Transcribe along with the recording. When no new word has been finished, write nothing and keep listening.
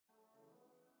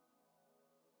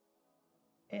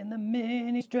And the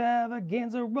mini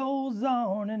extravaganza rolls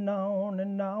on and on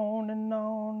and on and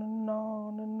on and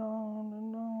on and on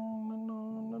and on and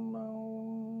on and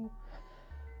on.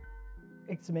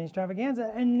 It's the mini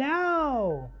extravaganza. And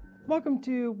now, welcome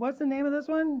to, what's the name of this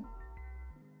one?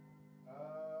 I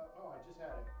just had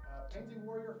it. Painting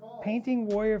Warrior Falls. Painting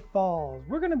Warrior Falls.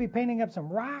 We're going to be painting up some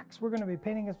rocks. We're going to be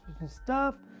painting up some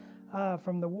stuff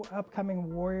from the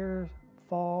upcoming Warrior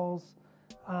Falls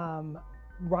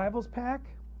Rivals pack.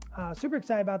 Super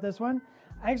excited about this one.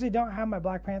 I actually don't have my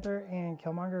Black Panther and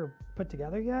Killmonger put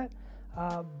together yet,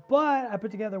 but I put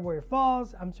together Warrior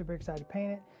Falls. I'm super excited to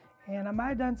paint it, and I might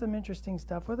have done some interesting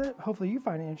stuff with it. Hopefully you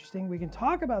find it interesting. We can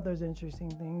talk about those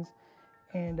interesting things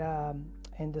and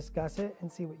discuss it and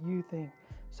see what you think.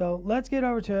 So let's get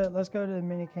over to it. Let's go to the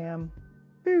minicam.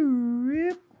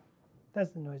 Boop.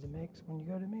 That's the noise it makes when you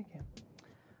go to the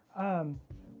minicam.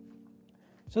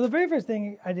 So the very first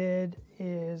thing I did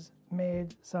is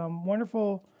made some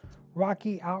wonderful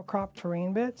rocky outcrop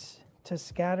terrain bits to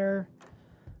scatter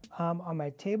on my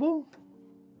table.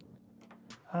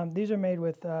 These are made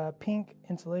with pink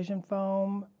insulation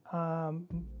foam.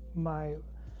 My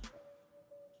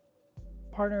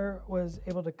partner was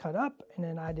able to cut up, and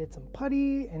then I did some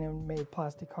putty and then made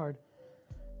plastic card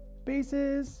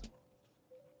bases.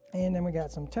 And then we got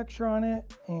some texture on it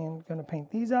and gonna paint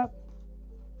these up.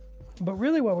 But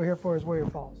really what we're here for is Warrior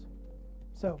Falls.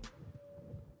 So,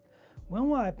 when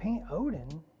will I paint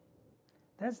Odin?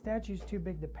 That statue's too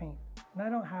big to paint. And I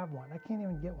don't have one. I can't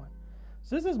even get one.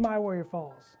 So this is my Warrior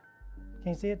Falls.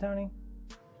 Can you see it, Tony?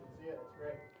 I can see it. It's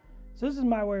great. So this is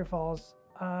my Warrior Falls.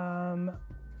 I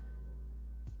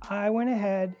went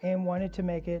ahead and wanted to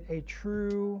make it a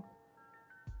true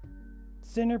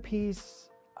centerpiece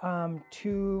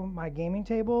to my gaming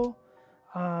table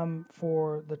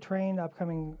for the train, the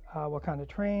upcoming Wakanda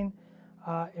train,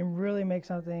 and really make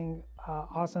something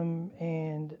awesome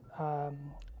and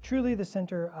truly the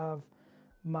center of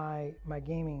my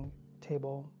gaming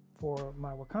table for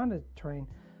my Wakanda train.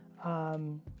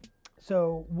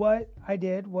 So what I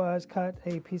did was cut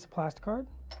a piece of plastic card,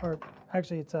 or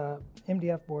actually it's a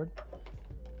MDF board,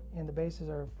 and the bases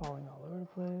are falling all over the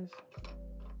place.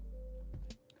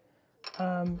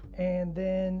 And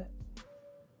then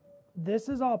this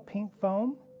is all pink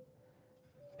foam,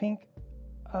 pink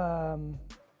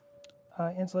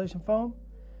insulation foam,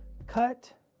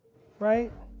 cut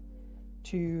right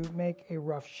to make a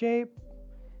rough shape.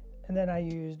 And then I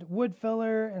used wood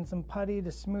filler and some putty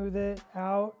to smooth it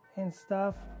out and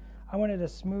stuff. I wanted a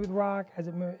smooth rock as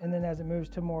it moves, and then as it moves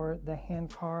to more the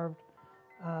hand carved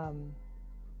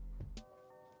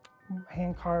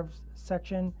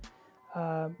section.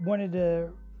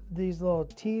 These little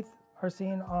teeth are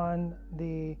seen on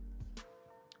the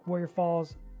Warrior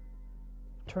Falls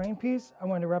terrain piece. I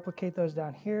wanted to replicate those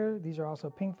down here. These are also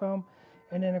pink foam.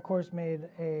 And then of course made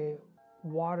a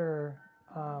water,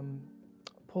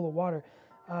 pool of water.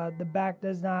 The back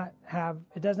does not have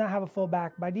a full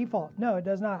back by default. No, it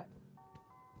does not.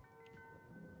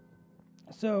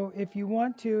 So if you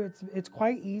want to, it's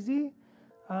quite easy.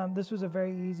 This was a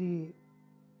very easy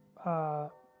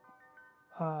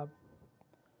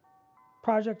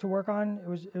project to work on. It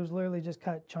was literally just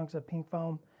cut chunks of pink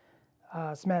foam,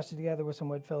 smashed it together with some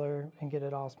wood filler, and get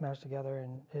it all smashed together,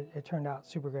 and it turned out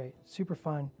super great, super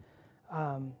fun.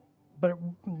 But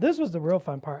this was the real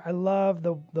fun part. I love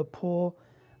the pool.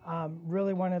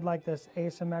 Really wanted like this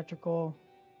asymmetrical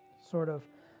sort of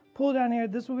pool down here.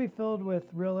 This will be filled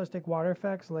with realistic water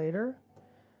effects later,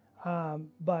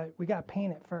 but we got to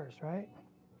paint it first, right?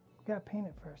 We got to paint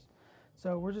it first.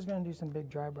 So we're just going to do some big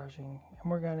dry brushing,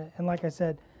 and like I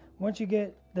said, once you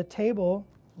get the table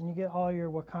and you get all your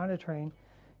Wakanda train,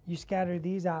 you scatter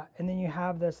these out, and then you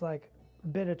have this like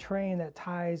bit of train that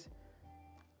ties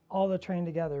all the train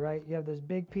together, right? You have this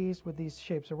big piece with these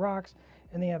shapes of rocks,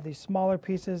 and then you have these smaller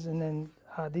pieces, and then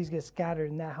these get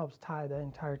scattered, and that helps tie the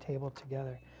entire table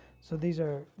together. So these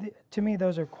are, to me,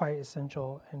 those are quite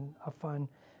essential and a fun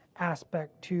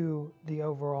aspect to the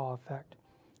overall effect.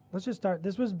 Let's just start.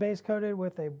 This was base coated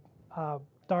with a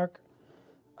dark,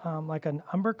 like an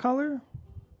umber color.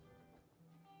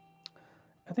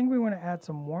 I think we want to add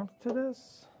some warmth to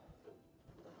this.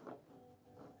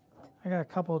 I got a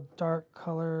couple dark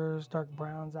colors, dark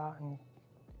browns out in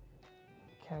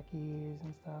khakis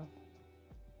and stuff.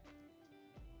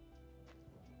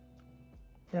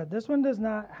 Yeah, this one does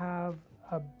not have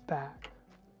a back.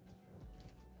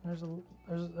 There's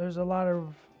a lot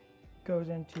of goes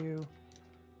into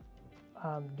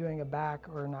doing a back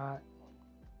or not.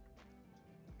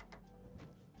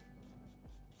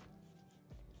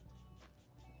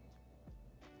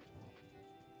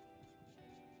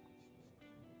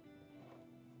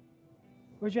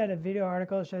 Wish you had a video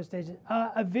article that shows stages.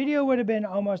 A video would have been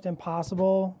almost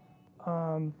impossible,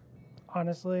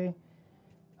 honestly.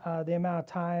 The amount of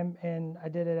time, and I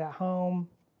did it at home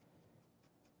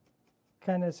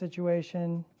kind of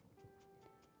situation.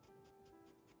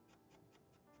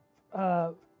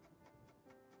 But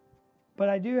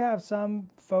I do have some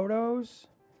photos,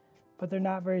 but they're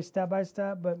not very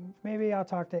step-by-step. But maybe I'll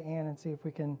talk to Ann and see if we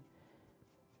can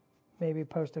maybe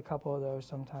post a couple of those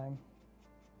sometime.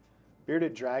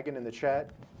 Bearded Dragon in the chat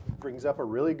brings up a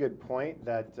really good point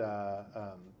that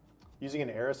using an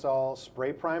aerosol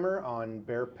spray primer on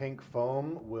bare pink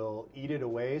foam will eat it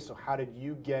away. So how did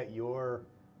you get your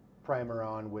primer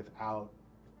on without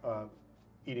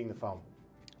eating the foam?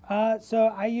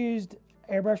 So I used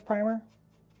airbrush primer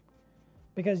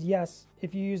because yes,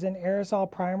 if you use an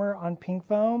aerosol primer on pink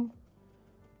foam,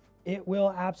 it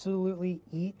will absolutely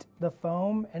eat the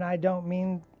foam. And I don't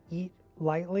mean eat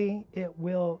lightly. It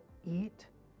will eat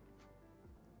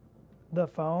the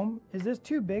foam. Is this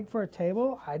too big for a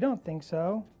table? I don't think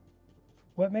so.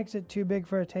 What makes it too big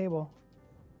for a table?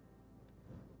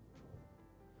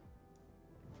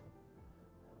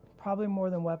 Probably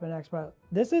more than Weapon X, but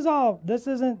this is more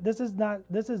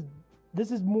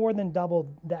than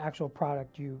double the actual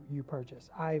product you purchase.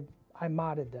 I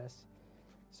modded this.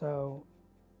 So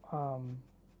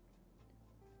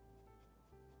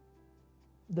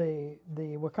the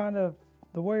Wakanda,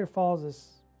 the Warrior Falls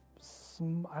is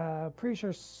pretty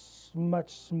sure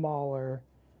much smaller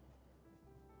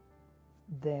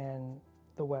than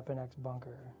the Weapon X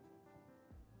bunker.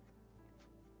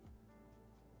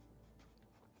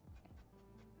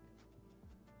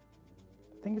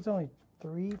 I think it's only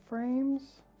 3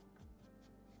 frames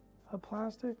of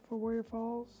plastic for Warrior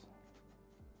Falls.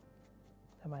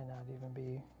 That might not even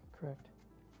be correct.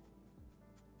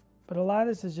 But a lot of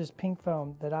this is just pink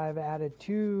foam that I've added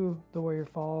to the Warrior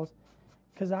Falls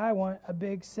because I want a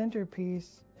big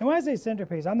centerpiece. And when I say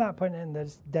centerpiece, I'm not putting it in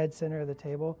the dead center of the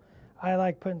table. I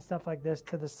like putting stuff like this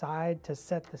to the side to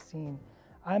set the scene.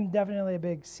 I'm definitely a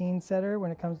big scene setter when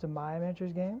it comes to my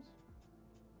miniatures games.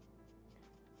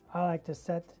 I like to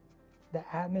set the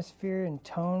atmosphere and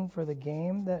tone for the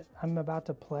game that I'm about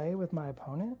to play with my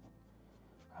opponent.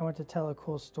 I want to tell a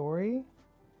cool story.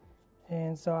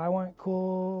 And so I want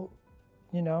cool,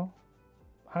 you know,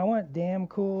 I want damn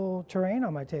cool terrain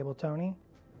on my table, Tony.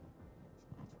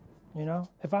 You know,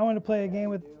 if I want to play a game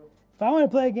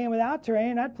without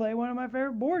terrain, I'd play one of my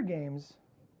favorite board games.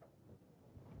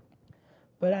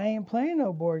 But I ain't playing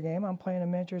no board game. I'm playing a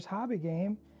miniatures hobby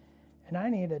game. And I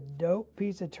need a dope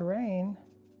piece of terrain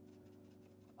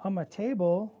on my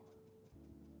table.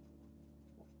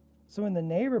 So when the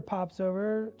neighbor pops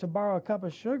over to borrow a cup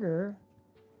of sugar,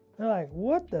 they're like,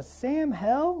 what the Sam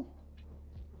hell?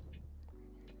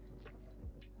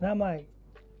 And I'm like,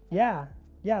 yeah,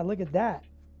 look at that.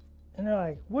 And they're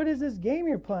like, what is this game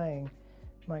you're playing?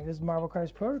 I'm like, this is Marvel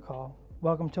Crisis Protocol.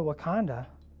 Welcome to Wakanda.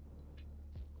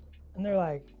 And they're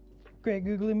like, great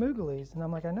googly mooglies. And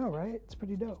I'm like, I know, right? It's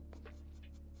pretty dope.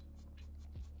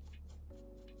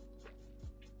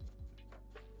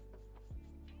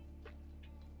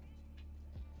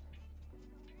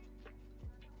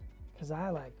 Because I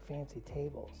like fancy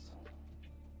tables.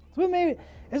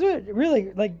 It's what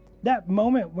really, like that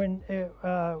moment when, it,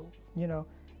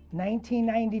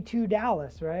 1992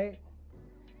 Dallas, right?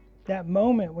 That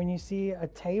moment when you see a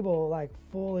table like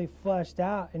fully fleshed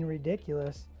out and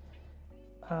ridiculous.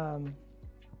 And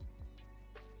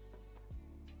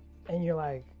you're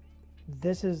like,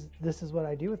 this is what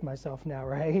I do with myself now,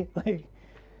 right? Like,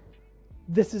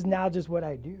 this is now just what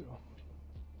I do.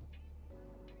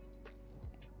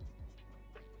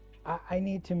 I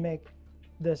need to make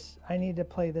this, I need to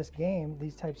play this game,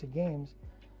 these types of games,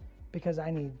 because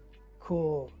I need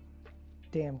cool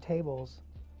damn tables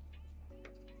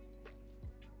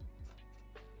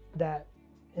that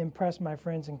impress my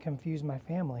friends and confuse my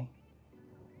family.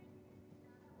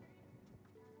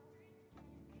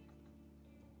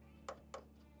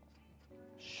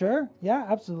 Sure, yeah,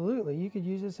 absolutely. You could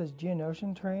use this as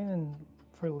Geonosian terrain and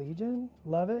for Legion.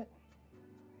 Love it.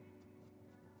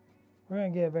 We're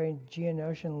going to get a very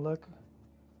Geonosian look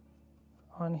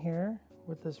on here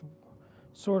with this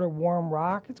sort of warm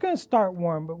rock. It's going to start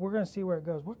warm, but we're going to see where it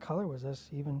goes. What color was this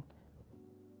even?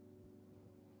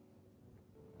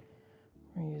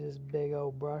 We're going to use this big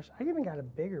old brush. I even got a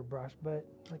bigger brush, but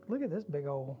like, look at this big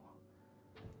old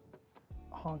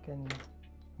honking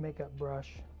makeup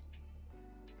brush.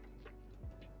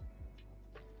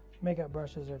 Makeup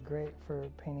brushes are great for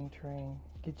painting terrain.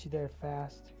 Get you there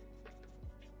fast.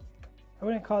 I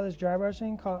wouldn't call this dry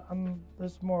brushing.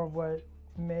 This is more of what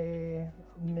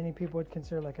many people would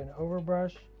consider like an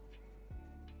overbrush.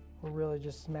 We're really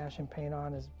just smashing paint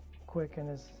on as quick and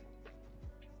as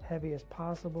heavy as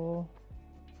possible.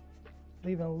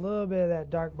 Leaving a little bit of that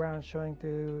dark brown showing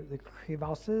through the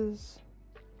crevasses.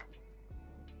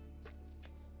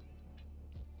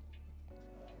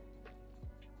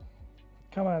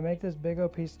 Come on, make this big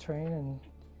old piece of terrain and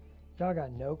y'all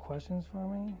got no questions for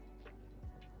me?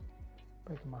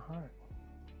 Breaking my heart.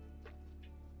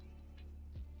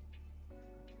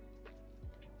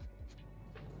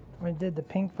 When I did the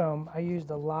pink foam, I used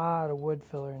a lot of wood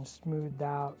filler and smoothed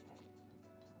out.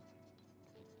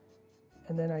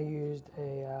 And then I used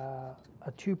a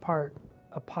two-part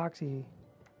epoxy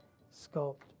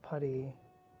sculpt putty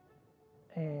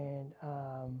and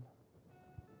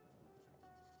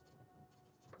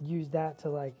used that to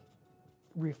like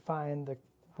refine the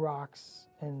rocks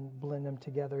and blend them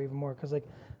together even more. Because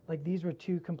like these were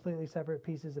two completely separate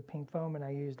pieces of pink foam, and I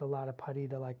used a lot of putty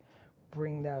to like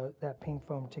bring that pink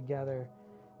foam together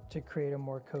to create a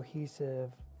more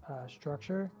cohesive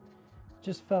structure.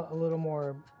 Just felt a little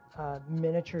more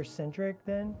miniature centric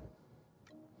then.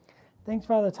 Thanks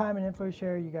for all the time and info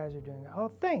share you guys are doing.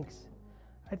 Oh, thanks.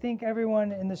 I think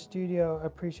everyone in the studio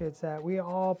appreciates that. We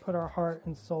all put our heart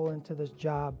and soul into this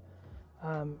job.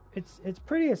 It's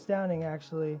pretty astounding,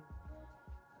 actually.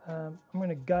 I'm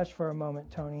gonna gush for a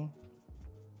moment, Tony.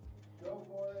 Go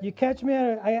for it. You catch me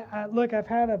at look. I've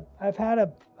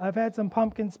had some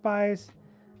pumpkin spice.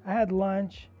 I had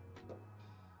lunch.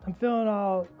 I'm feeling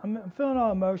all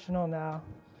emotional now.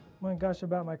 I'm gonna gush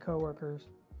about my coworkers.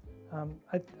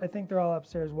 I think they're all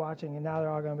upstairs watching, and now they're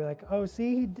all gonna be like, "Oh,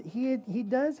 see, he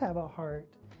does have a heart."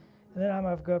 And then I'm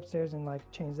gonna go upstairs and like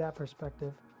change that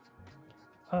perspective.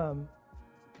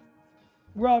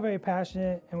 We're all very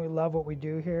passionate, and we love what we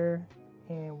do here,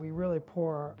 and we really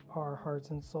pour our hearts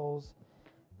and souls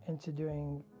into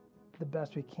doing the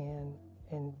best we can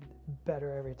and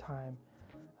better every time.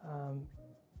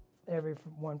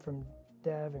 Everyone from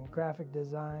dev and graphic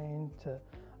design to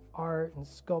art and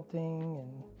sculpting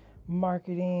and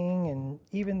marketing and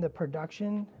even the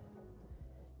production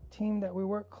team that we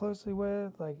work closely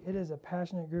with. Like, it is a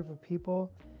passionate group of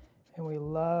people, and we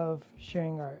love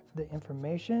sharing the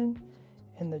information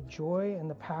and the joy and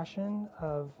the passion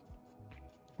of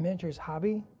miniatures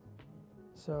hobby.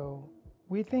 So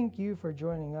we thank you for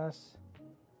joining us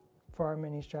for our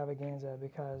mini extravaganza,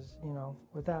 because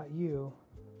without you,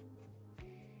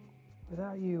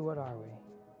 what are we?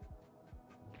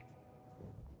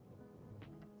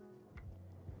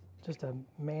 Just a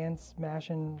man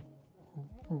smashing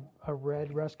a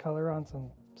red rust color on some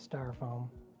styrofoam.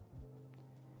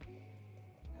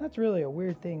 That's really a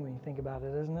weird thing when you think about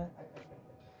it, isn't it?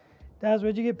 Daz,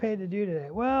 what'd you get paid to do today?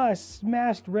 Well, I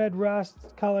smashed red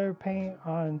rust color paint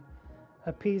on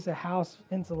a piece of house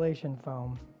insulation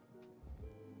foam.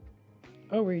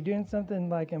 Oh, were you doing something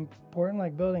like important,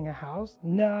 like building a house?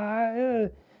 Nah,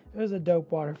 it was a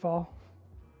dope waterfall.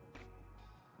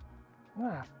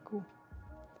 Ah, cool.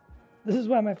 This is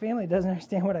why my family doesn't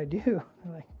understand what I do.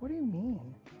 They're like, what do you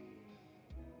mean?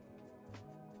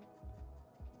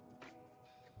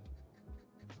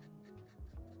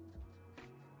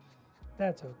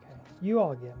 That's okay. You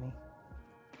all get me.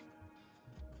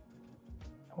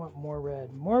 I want more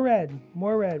red. More red.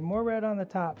 More red. More red on the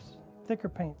tops. Thicker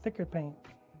paint. Thicker paint.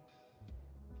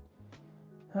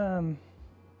 You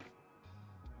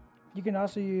can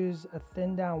also use a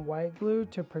thin down white glue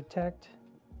to protect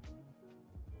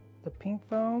the pink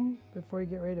foam before you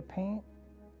get ready to paint.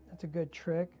 That's a good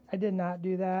trick. I did not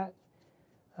do that.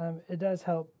 It does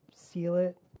help seal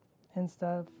it and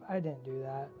stuff. I didn't do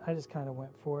that. I just kind of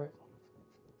went for it.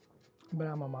 But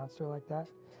I'm a monster like that.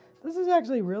 This is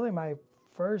actually really my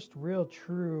first real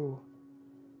true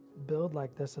build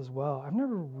like this as well. I've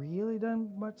never really done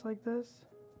much like this.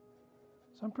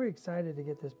 So I'm pretty excited to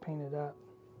get this painted up.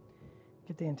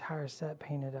 Get the entire set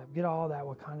painted up. Get all that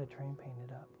Wakanda terrain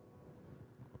painted up.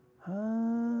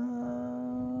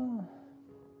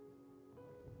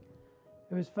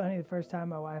 It was funny the first time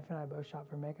my wife and I both shopped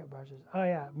for makeup brushes. Oh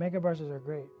yeah, makeup brushes are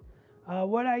great.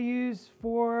 What I use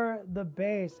for the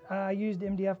base, I used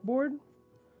MDF board.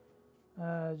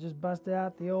 Just busted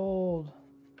out the old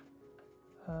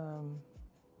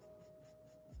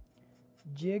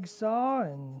jigsaw,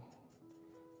 and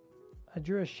I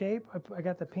drew a shape. I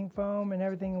got the pink foam and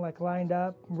everything like lined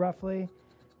up roughly.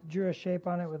 Drew a shape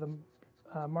on it with a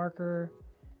marker,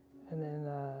 and then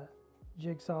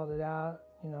jigsawed it out.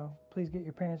 Please get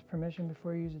your parents' permission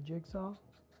before you use a jigsaw.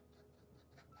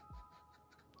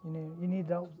 You need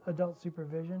adult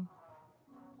supervision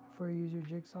before you use your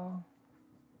jigsaw.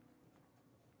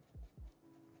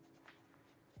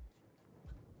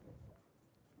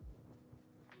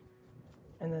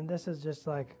 And then this is just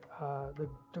like,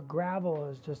 the gravel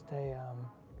is just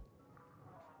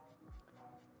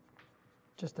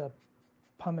a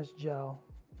pumice gel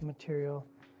material,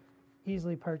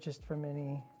 easily purchased from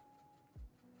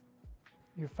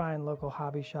your fine local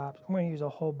hobby shops. I'm going to use a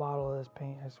whole bottle of this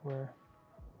paint, I swear.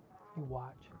 You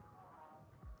watch.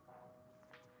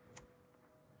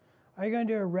 Are you going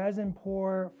to do a resin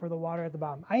pour for the water at the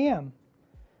bottom? I am.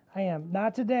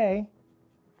 Not today.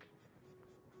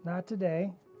 Not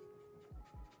today.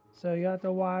 So you have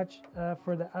to watch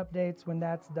for the updates when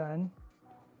that's done.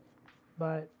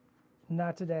 But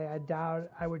not today. I doubt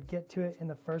I would get to it in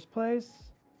the first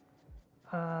place.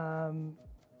 So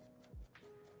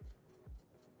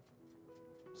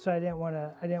I didn't want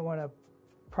to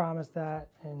promise that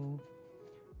and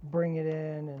bring it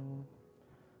in. And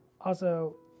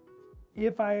also,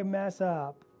 if I mess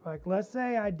up, like let's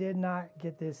say I did not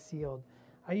get this sealed.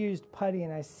 I used putty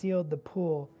and I sealed the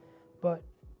pool, but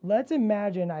let's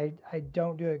imagine I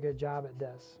don't do a good job at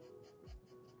this.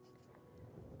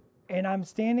 And I'm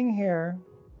standing here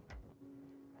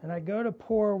and I go to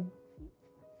pour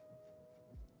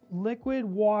liquid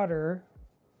resin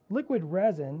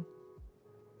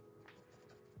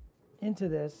into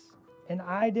this, and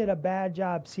I did a bad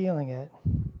job sealing it.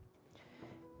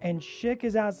 And Schick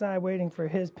is outside waiting for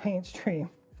his paint stream.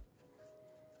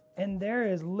 And there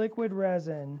is liquid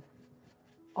resin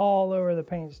all over the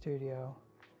paint studio.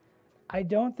 I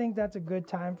don't think that's a good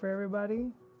time for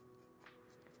everybody.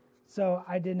 So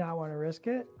I did not want to risk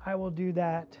it. I will do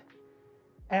that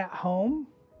at home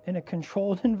in a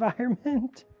controlled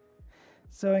environment.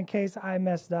 So in case I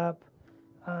messed up,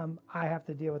 I have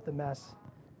to deal with the mess,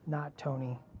 not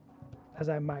Tony, as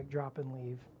I mic drop and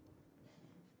leave.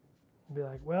 Be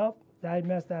like, well, I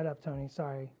messed that up, Tony.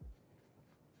 Sorry.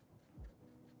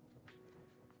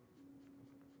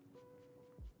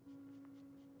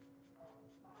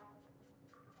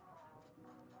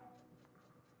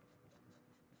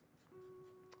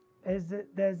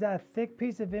 There's that thick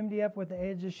piece of MDF with the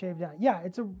edges shaved down. Yeah,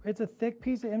 it's a thick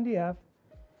piece of MDF,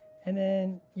 and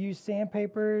then use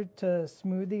sandpaper to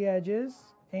smooth the edges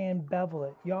and bevel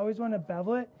it. You always want to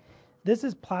bevel it. This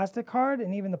is plastic card,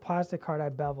 and even the plastic card I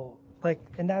bevel.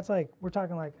 And that's we're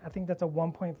talking I think that's a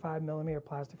 1.5 millimeter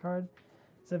plastic card.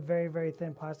 It's a very, very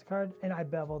thin plastic card, and I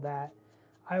bevel that.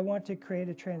 I want to create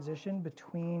a transition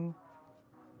between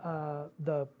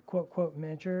the quote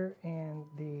miniature and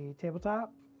the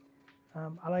tabletop.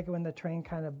 I like it when the train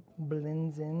kind of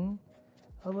blends in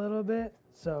a little bit.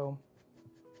 So,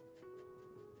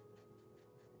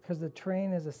 because the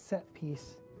train is a set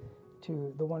piece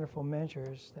to the wonderful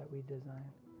miniatures that we design.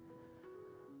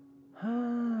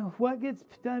 What gets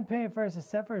done painted first, a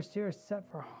set for a studio or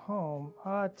set for home?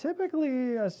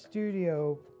 Typically a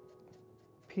studio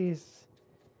piece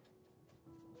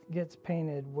gets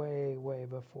painted way, way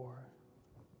before.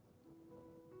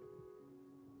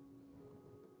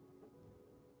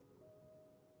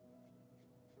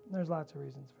 There's lots of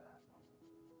reasons for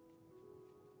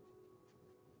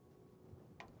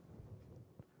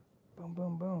that. Boom,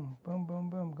 boom, boom, boom, boom,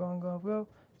 boom, go,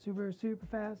 super, super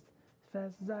fast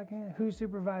as I can. Who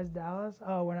supervised Dallas?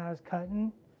 Oh, when I was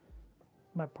cutting,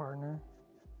 my partner.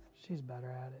 She's better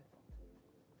at it.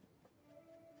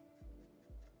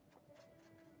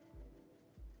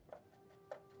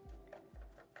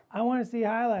 I want to see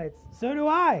highlights. So do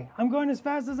I. I'm going as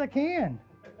fast as I can.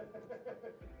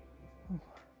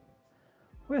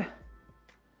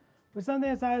 With something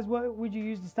that size, what would you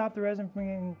use to stop the resin from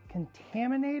getting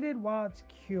contaminated while it's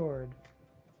cured?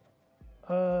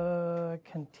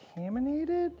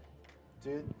 Contaminated?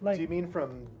 Do you mean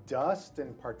from dust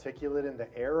and particulate in the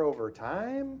air over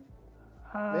time?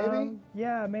 Maybe?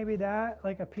 Yeah, maybe that.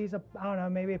 Like a piece of, I don't know,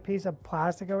 maybe a piece of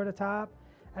plastic over the top.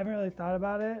 I haven't really thought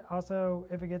about it. Also,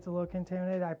 if it gets a little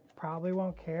contaminated, I probably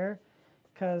won't care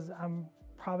because I'm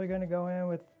probably going to go in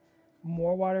with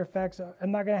more water effects.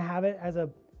 I'm not going to have it as a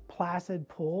placid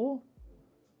pool.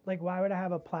 Like, why would I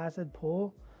have a placid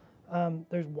pool?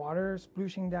 There's water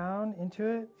splooshing down into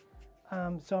it.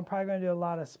 So I'm probably going to do a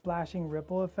lot of splashing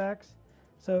ripple effects.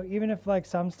 So even if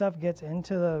some stuff gets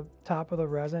into the top of the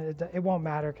resin, it won't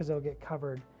matter because it'll get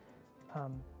covered.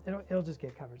 It'll just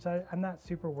get covered. So I'm not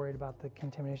super worried about the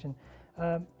contamination.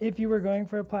 If you were going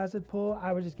for a placid pool,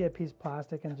 I would just get a piece of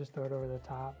plastic and just throw it over the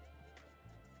top.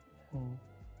 And,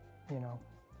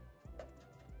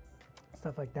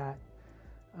 stuff like that.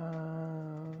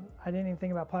 I didn't even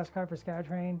think about plastic card for scatter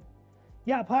train.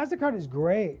 Yeah, plastic card is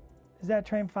great. Is that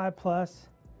train 5 plus?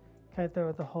 Can I throw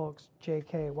with the Hulks?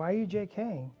 JK. Why are you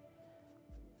JKing?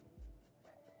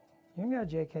 You ain't got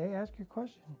JK. Ask your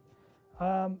question.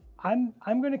 I'm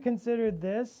going to consider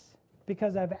this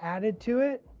because I've added to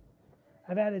it.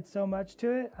 I've added so much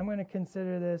to it. I'm going to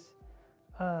consider this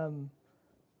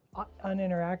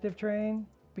uninteractive terrain,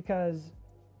 because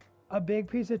a big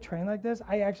piece of terrain like this,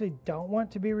 I actually don't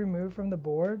want to be removed from the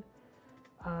board.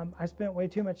 I spent way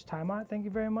too much time on it, thank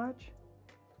you very much,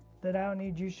 that I don't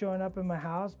need you showing up in my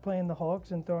house playing the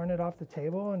Hulks and throwing it off the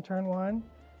table in turn one.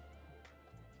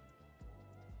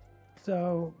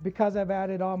 So because I've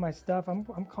added all my stuff, I'm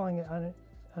calling it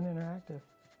uninteractive.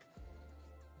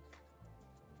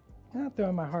 I'm not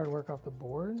throwing my hard work off the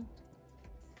board.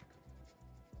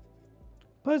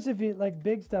 Plus, if you like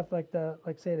big stuff like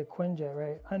say the Quinjet,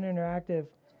 right? Uninteractive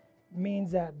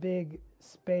means that big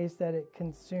space that it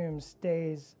consumes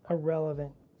stays a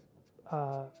relevant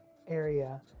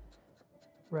area,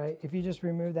 right? If you just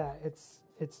remove that, it's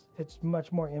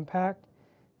much more impact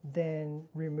than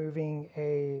removing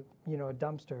a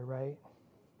dumpster, right?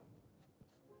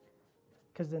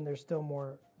 Because then there's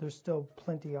still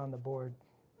plenty on the board.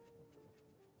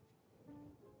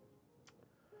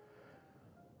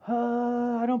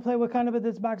 I don't play Wakanda, but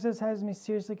this box set has me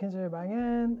seriously consider buying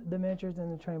in. The miniatures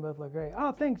and the train both look great.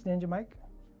 Oh, thanks, Ninja Mike.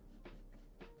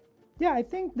 Yeah, I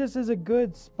think this is a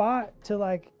good spot to,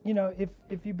 like,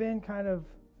 if you've been kind of,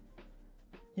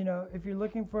 if you're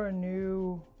looking for a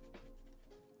new,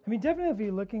 definitely if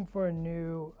you're looking for a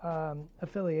new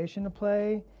affiliation to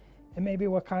play, and maybe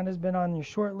Wakanda's been on your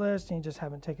short list and you just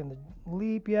haven't taken the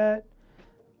leap yet.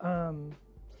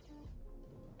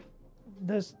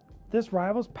 This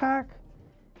Rivals pack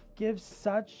gives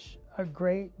such a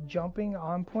great jumping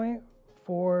on point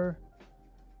for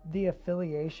the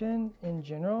affiliation in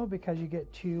general, because you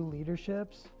get 2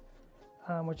 leaderships,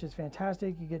 which is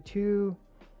fantastic. You get 2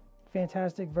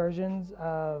 fantastic versions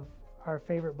of our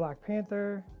favorite Black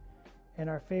Panther and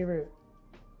our favorite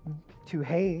to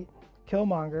hate,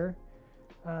 Killmonger.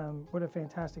 What a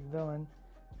fantastic villain.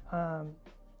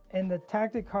 And the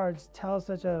tactic cards tell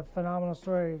such a phenomenal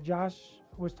story. Josh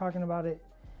was talking about it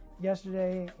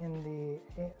yesterday in the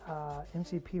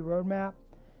MCP roadmap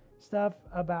stuff,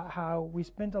 about how we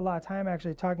spent a lot of time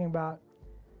actually talking about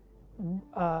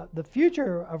the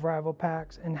future of rival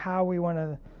packs and how we want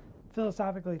to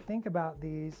philosophically think about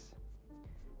these.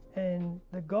 And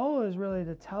the goal is really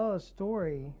to tell a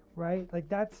story, right? Like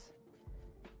that's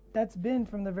been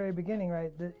from the very beginning,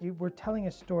 right? We're telling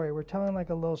a story. We're telling like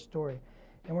a little story,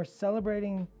 and we're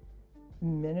celebrating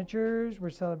miniatures.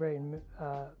 We're celebrating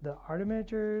the art of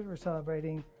miniatures. We're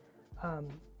celebrating,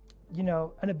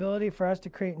 an ability for us to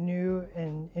create new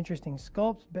and interesting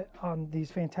sculpts on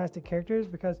these fantastic characters.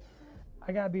 Because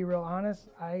I gotta be real honest,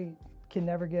 I can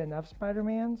never get enough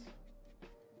Spider-Mans.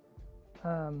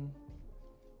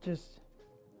 Just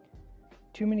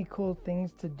too many cool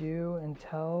things to do and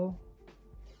tell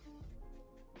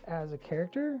as a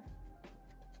character.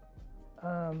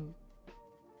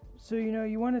 So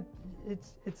you want to,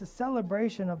 it's a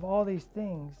celebration of all these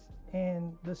things,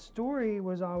 and the story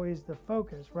was always the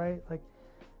focus, right? Like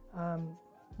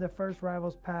the first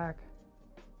Rivals pack,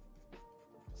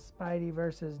 Spidey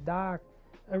versus Doc.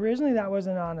 Originally, that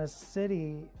wasn't on a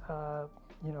city,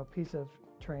 piece of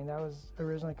terrain. That was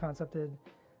originally concepted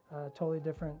totally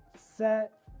different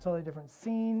set, totally different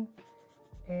scene,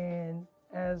 and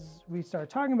as we started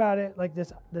talking about it, like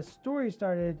the story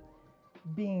started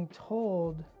being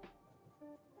told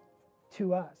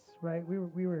to us, right?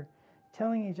 We were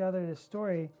telling each other this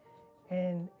story,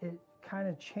 and it kind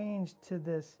of changed to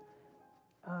this,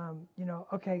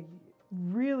 okay,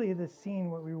 really the scene,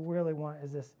 what we really want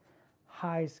is this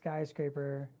high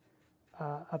skyscraper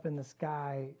up in the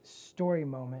sky story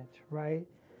moment, right?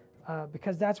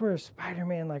 Because that's where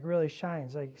Spider-Man like really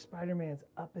shines. Like Spider-Man's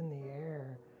up in the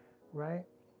air, right?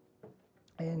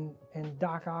 And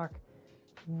Doc Ock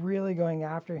really going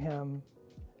after him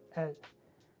at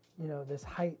this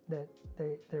height that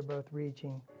they're both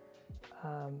reaching.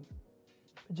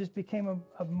 It just became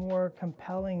a more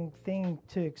compelling thing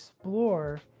to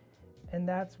explore, and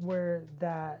that's where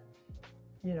that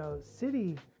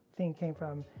city thing came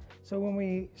from. So when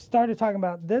we started talking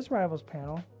about this Rivals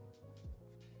panel,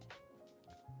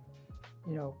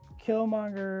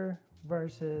 Killmonger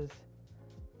versus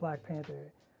Black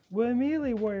Panther, well,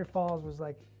 immediately Warrior Falls was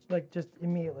like just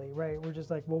immediately, right? We're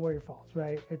just like, well, Warrior Falls,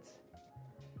 right? It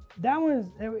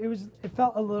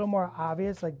felt a little more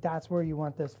obvious, like that's where you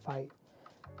want this fight.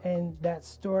 And that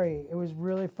story, it was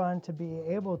really fun to be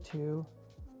able to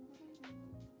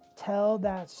tell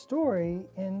that story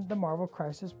in the Marvel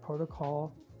Crisis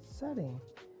Protocol setting,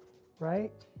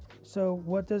 right? So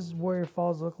what does Warrior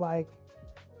Falls look like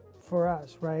for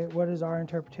us, right? What is our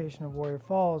interpretation of Warrior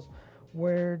Falls?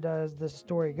 Where does the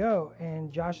story go?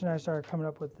 And Josh and I started coming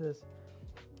up with this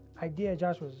idea.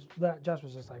 Josh was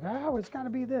just like, oh, it's got to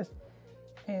be this.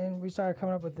 And we started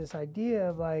coming up with this idea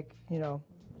of like, you know,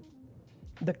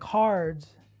 the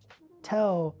cards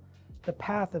tell the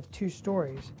path of two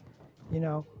stories. You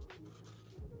know,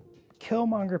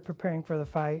 Killmonger preparing for the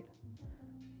fight,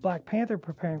 Black Panther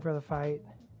preparing for the fight,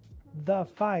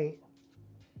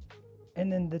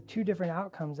 and then the two different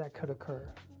outcomes that could occur,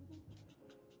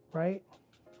 right?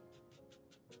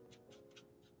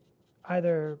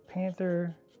 Either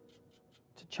Panther,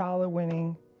 T'Challa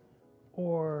winning,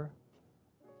 or,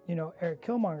 you know, Eric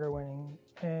Killmonger winning.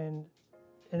 And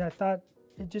I thought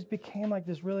it just became like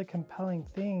this really compelling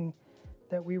thing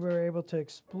that we were able to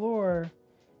explore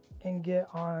and get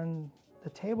on the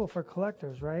table for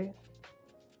collectors, right?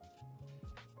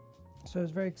 So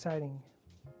it's very exciting.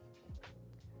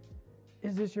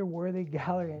 Is this your worthy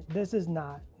gallery? This is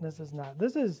not. This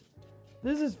is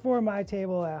for my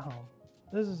table at home.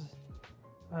 This is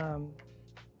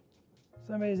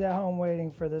somebody's at home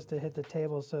waiting for this to hit the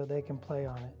table so they can play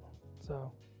on it.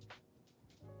 So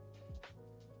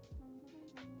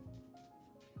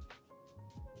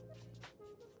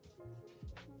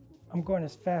I'm going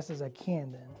as fast as I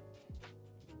can then.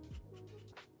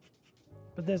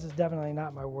 But this is definitely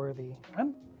not my worthy.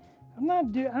 I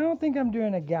don't think I'm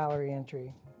doing a gallery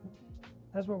entry.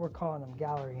 That's what we're calling them,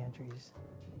 gallery entries.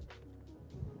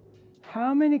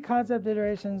 How many concept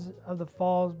iterations of the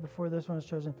falls before this one was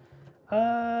chosen?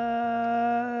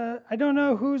 I don't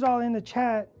know who's all in the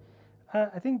chat.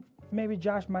 I think maybe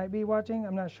Josh might be watching.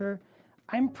 I'm not sure.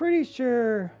 I'm pretty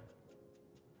sure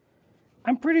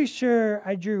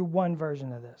I drew one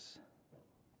version of this.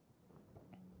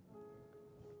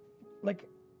 Like,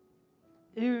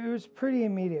 it was pretty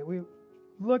immediate. We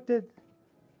looked at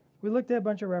a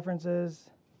bunch of references,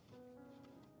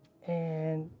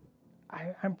 and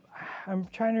I'm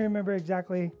trying to remember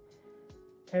exactly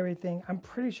everything. I'm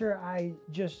pretty sure I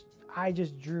just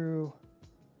drew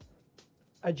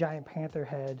a giant panther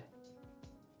head,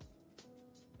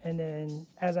 and then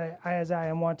as I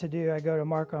am wont to do, I go to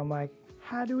Marco. I'm like,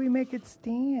 how do we make it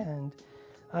stand?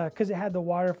 Because it had the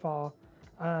waterfall.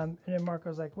 And then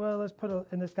Marco's like, well, let's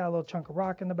and it's got a little chunk of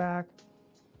rock in the back.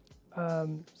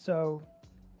 So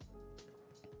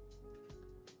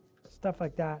stuff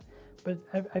like that. But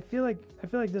I feel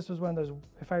like this was one of those,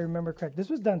 if I remember correct, this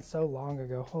was done so long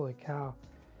ago. Holy cow.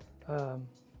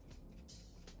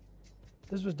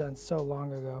 This was done so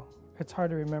long ago. It's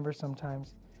hard to remember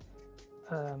sometimes.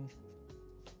 But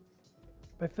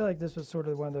I feel like this was sort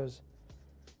of one of those,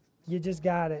 you just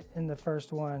got it in the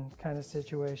first one kind of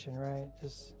situation, right?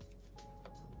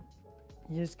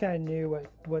 You just kind of knew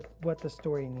what the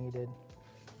story needed.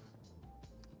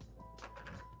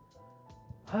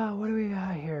 What do we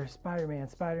got here? Spider-Man.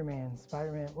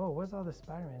 Whoa, what's all the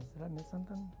Spider-Mans? Did I miss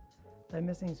something? Did I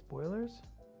miss any spoilers?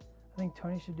 I think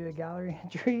Tony should do a gallery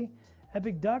entry.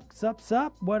 Epic Duck,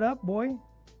 sup? What up, boy?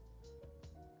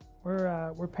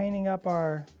 We're painting up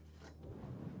our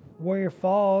Warrior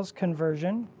Falls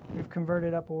conversion. We've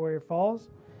converted up a Warrior Falls.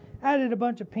 Added a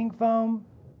bunch of pink foam,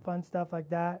 fun stuff like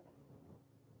that.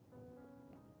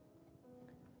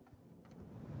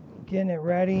 Getting it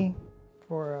ready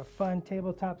for a fun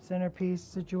tabletop centerpiece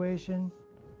situation.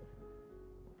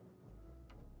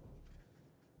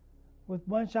 With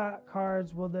one-shot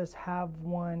cards, will this have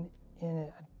one in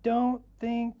it? I don't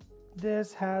think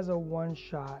this has a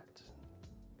one-shot.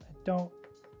 I don't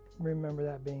remember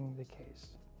that being the case.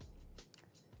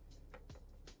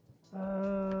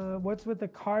 What's with the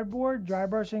cardboard? Dry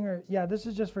brushing or yeah, this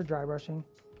is just for dry brushing.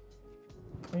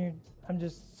 I'm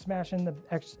just smashing the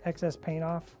excess paint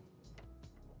off.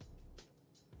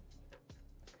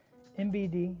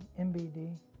 MBD.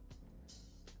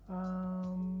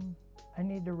 I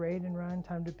need to raid and run.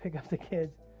 Time to pick up the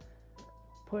kids.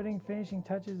 Putting finishing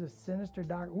touches of Sinister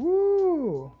Doc.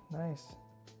 Woo! Nice.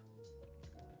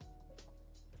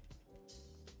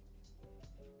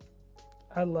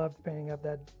 I loved painting up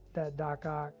that Doc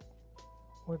Ock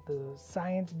with the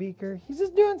science beaker. He's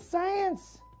just doing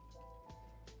science.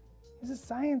 He's a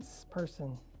science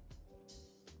person.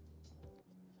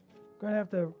 I'm gonna have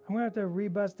to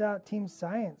rebust out Team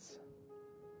Science.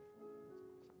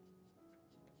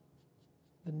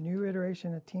 The new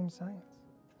iteration of Team Science.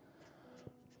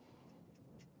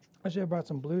 I should have brought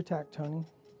some blue tack, Tony.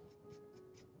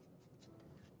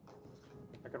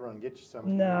 I could run and get you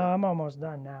some. No, I'm almost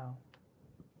done now.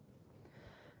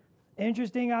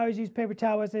 Interesting. I always use paper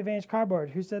towel. What's the advantage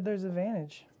cardboard? Who said there's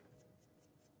advantage?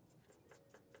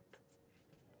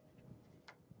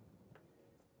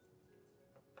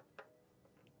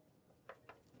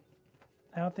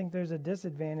 I don't think there's a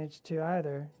disadvantage to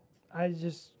either. I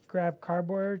just grab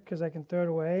cardboard because I can throw it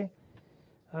away.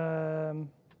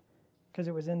 because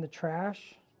it was in the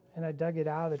trash, and I dug it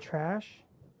out of the trash.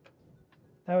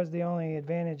 That was the only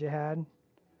advantage it had.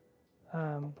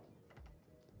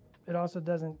 It also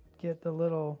doesn't get the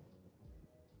little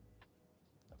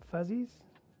fuzzies,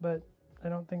 but I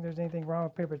don't think there's anything wrong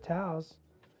with paper towels.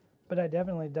 But I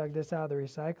definitely dug this out of the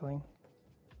recycling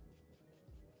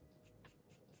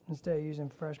instead of using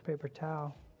fresh paper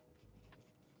towel.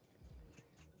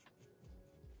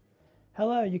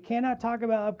 Hello, you cannot talk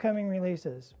about upcoming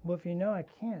releases. Well, if you know I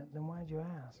can't, then why'd you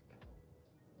ask?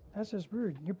 That's just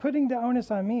rude. You're putting the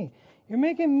onus on me. You're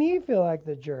making me feel like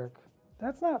the jerk.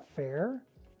 That's not fair.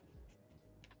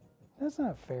 That's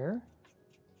not fair.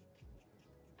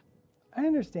 I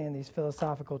understand these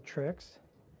philosophical tricks.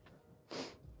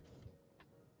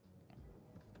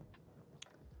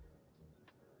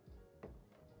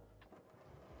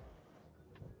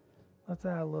 Let's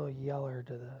add a little yeller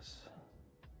to this.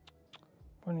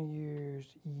 I'm going to use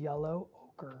yellow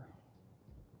ochre.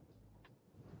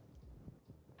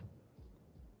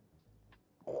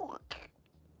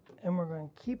 And we're going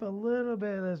to keep a little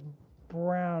bit of this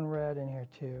brown red in here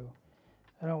too.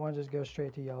 I don't want to just go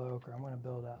straight to yellow ochre. I'm going to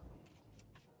build up.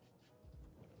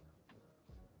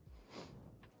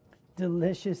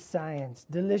 Delicious science.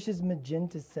 Delicious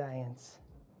magenta science.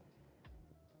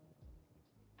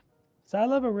 So I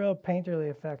love a real painterly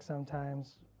effect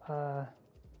sometimes. So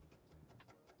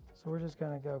we're just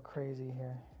going to go crazy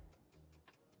here.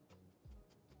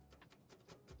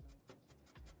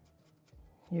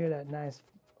 You hear that nice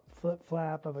flip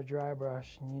flap of a dry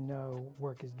brush and you know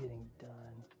work is getting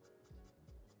done.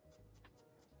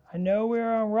 I know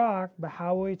we're on rock, but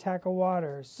how will we tackle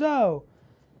water? So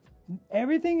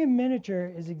everything in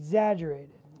miniature is exaggerated,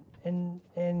 and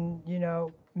you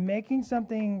know, making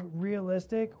something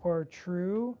realistic or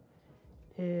true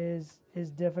is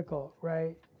difficult,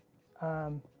 right?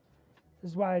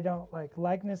 This is why I don't like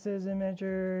likenesses in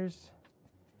miniatures.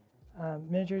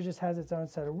 Miniatures just has its own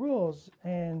set of rules,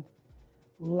 and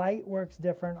light works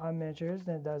different on miniatures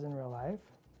than it does in real life.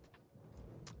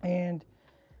 And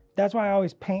that's why I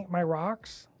always paint my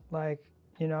rocks. Like,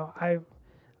 you know,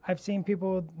 I've seen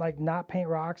people like not paint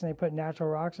rocks and they put natural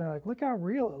rocks and they're like, look how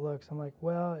real it looks. I'm like,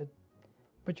 well,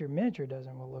 but your miniature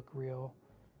doesn't look real.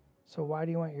 So why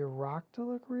do you want your rock to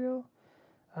look real?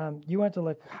 You want it to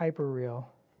look hyper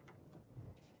real.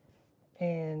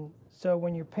 And so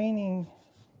when you're painting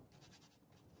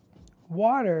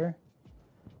water,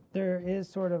 there is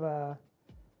sort of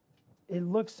it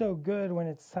looks so good when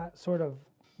it's sort of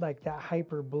like that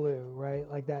hyper blue, right?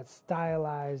 Like that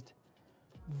stylized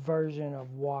version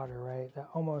of water, right? That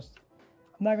almost,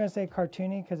 I'm not going to say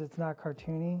cartoony because it's not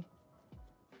cartoony,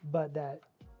 but that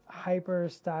hyper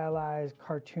stylized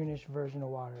cartoonish version of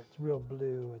water. It's real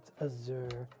blue, it's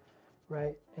azure,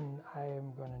 right? And I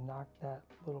am going to knock that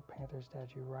little panther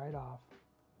statue right off.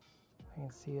 I can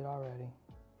see it already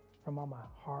from all my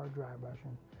hard dry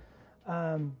brushing.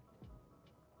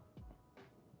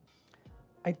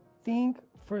 I think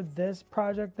for this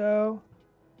project though,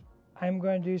 I'm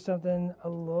going to do something a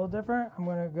little different. I'm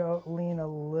going to go lean a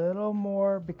little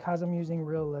more because I'm using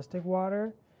realistic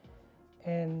water,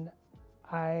 and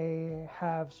I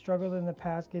have struggled in the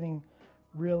past getting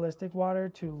realistic water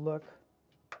to look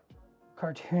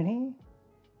cartoony.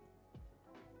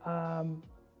 I'm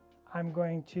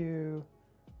going to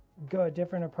go a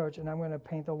different approach, and I'm going to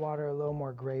paint the water a little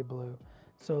more gray blue,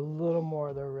 so a little more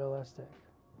of the realistic.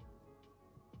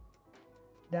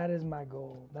 That is my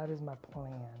goal. That is my plan.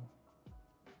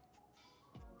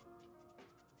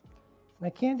 And I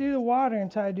can't do the water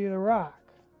until I do the rock,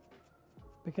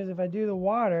 because if I do the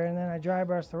water and then I dry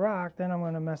brush the rock, then I'm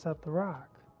going to mess up the rock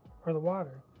or the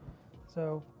water.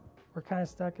 So we're kind of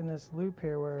stuck in this loop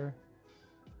here where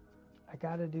I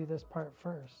got to do this part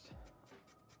first.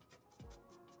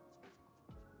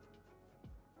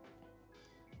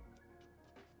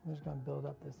 I'm just going to build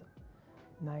up this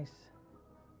nice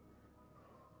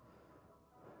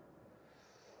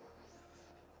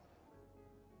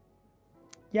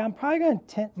Yeah, I'm probably going to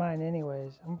tint mine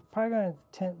anyways. I'm probably going to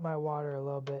tint my water a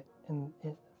little bit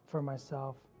for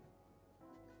myself.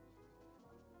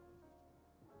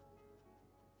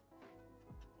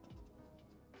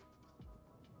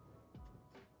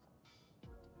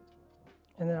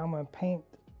 And then I'm going to paint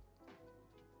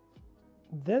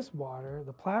this water,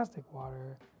 the plastic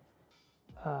water,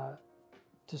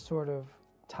 to sort of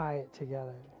tie it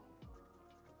together.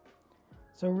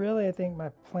 So really, I think my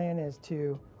plan is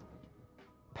to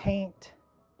paint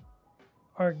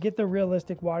or get the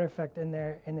realistic water effect in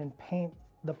there and then paint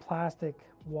the plastic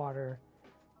water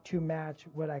to match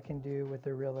what I can do with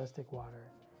the realistic water.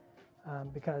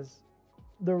 Because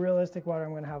the realistic water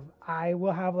I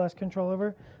will have less control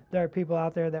over. There are people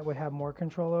out there that would have more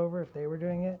control over if they were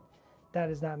doing it. That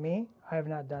is not me. I have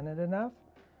not done it enough.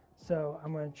 So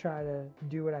I'm going to try to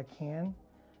do what I can,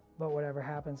 but whatever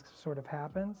happens sort of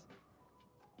happens.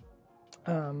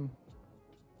 And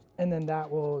then that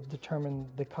will determine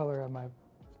the color of my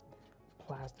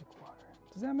plastic water.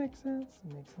 Does that make sense?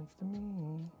 It makes sense to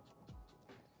me.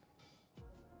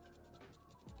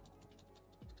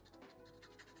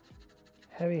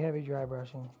 Heavy, heavy dry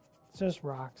brushing. It's just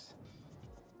rocks.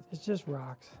 It's just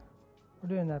rocks. We're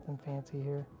doing nothing fancy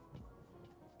here.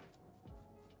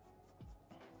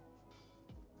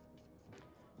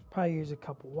 Probably use a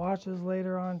couple washes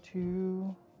later on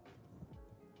too.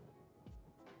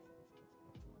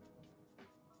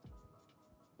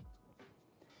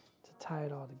 To tie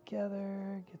it all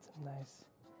together, get some nice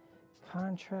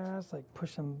contrast, like put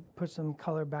some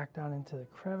color back down into the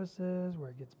crevices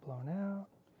where it gets blown out.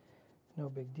 No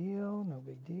big deal, no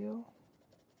big deal.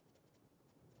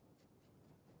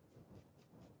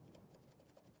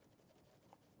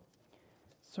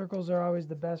 Circles are always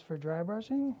the best for dry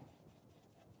brushing.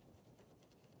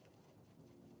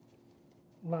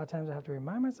 A lot of times I have to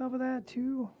remind myself of that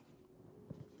too.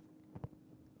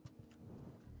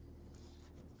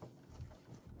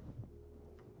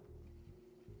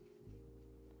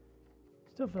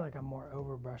 Still feel like I'm more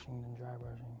over brushing than dry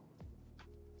brushing.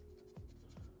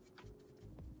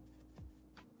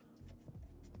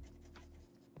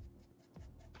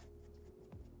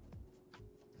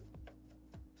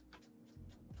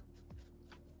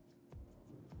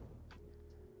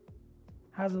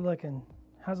 How's it looking?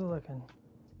 How's it looking?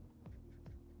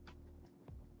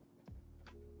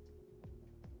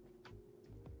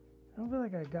 I don't feel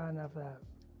like I got enough of that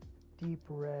deep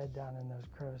red down in those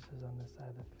crevices on this side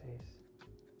of the face.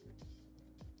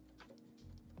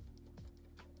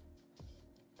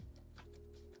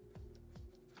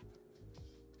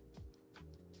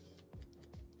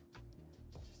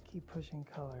 Just keep pushing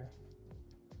color.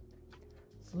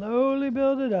 Slowly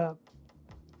build it up.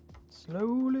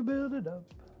 Slowly build it up.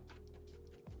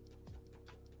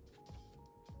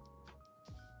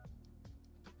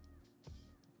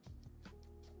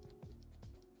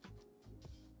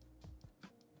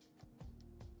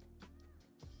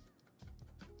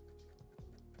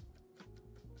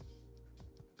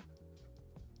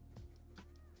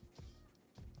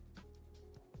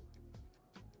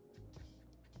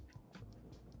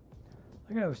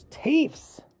 Look at those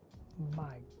teeths.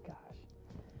 My gosh.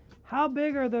 How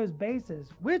big are those bases?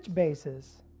 Which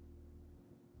bases?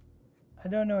 I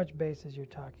don't know which bases you're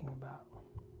talking about.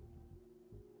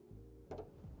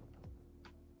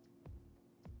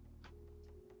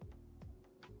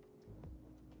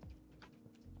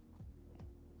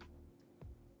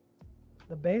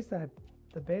 The base that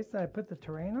I put the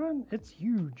terrain on, it's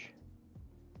huge.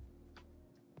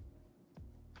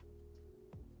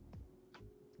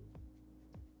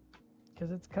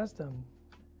 Because it's custom.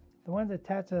 The ones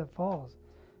attached to the falls.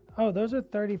 Oh, those are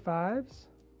 35s?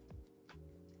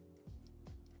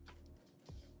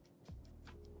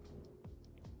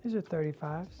 These are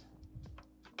 35s.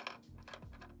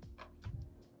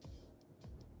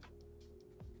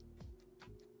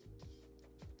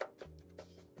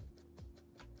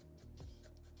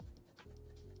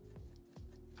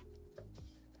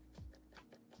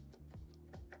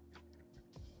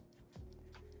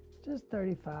 Just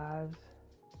 35s.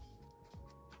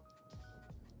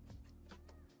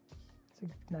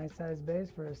 It's a nice size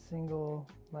base for a single,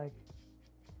 like,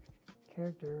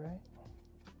 character, right?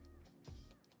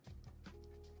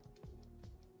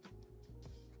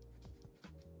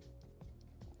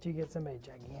 Do you get somebody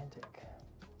gigantic?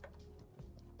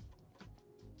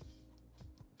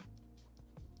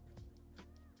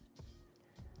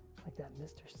 Like that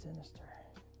Mr. Sinister.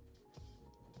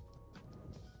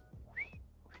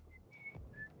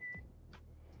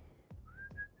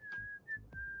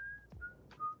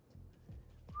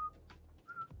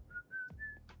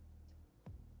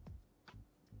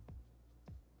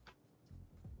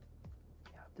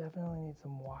 Definitely need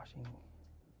some washing.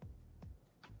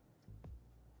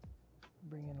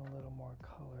 Bring in a little more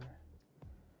color.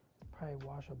 Probably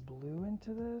wash a blue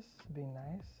into this. It'd be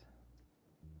nice.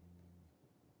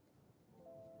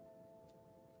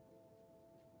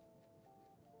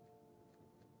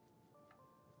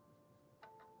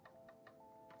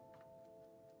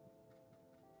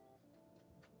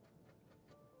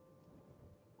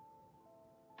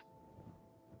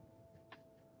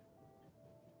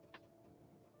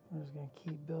 I'm just going to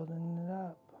keep building it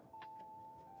up.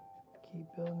 Keep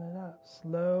building it up.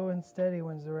 Slow and steady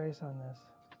wins the race on this.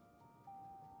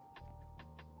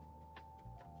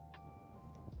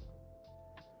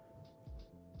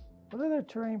 What other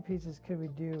terrain pieces could we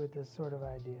do with this sort of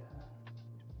idea?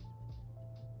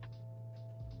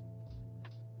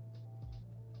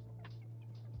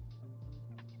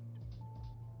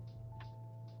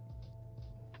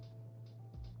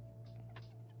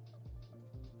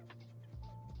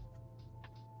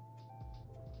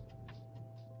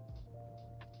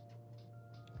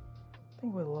 I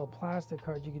think with a little plastic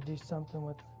card, you could do something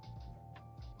with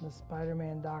the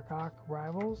Spider-Man Doc Ock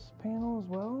Rivals panel as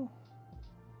well.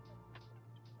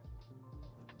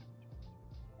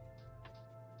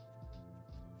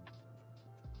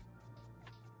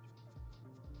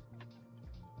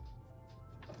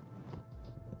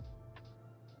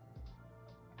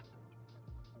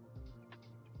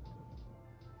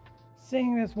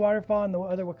 Seeing this waterfall and the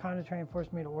other Wakanda terrain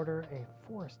forced me to order a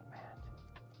forest mat.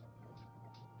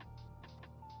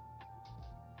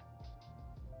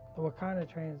 The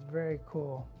Wakanda train is very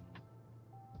cool.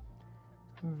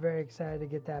 I'm very excited to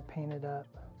get that painted up.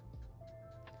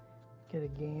 Get a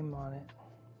game on it.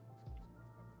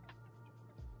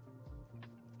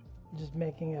 Just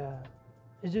making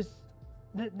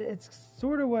it's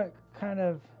sort of what kind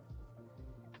of,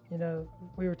 you know,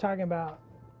 we were talking about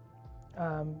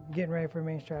getting ready for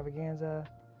main extravaganza,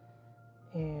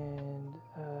 and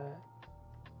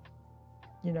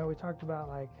you know, we talked about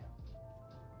like,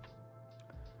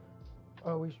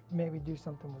 oh, we should maybe do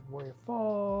something with Warrior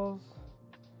Falls.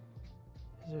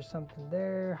 Is there something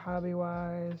there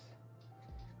hobby-wise?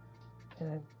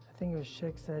 And I think it was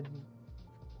Schick said,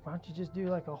 why don't you just do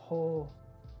like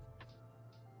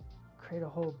create a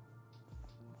whole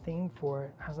theme for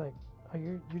it? I was like, oh,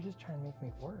 you're just trying to make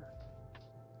me work.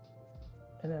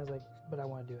 And then I was like, but I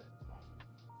want to do it.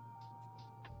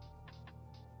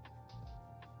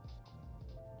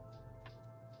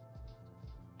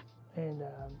 And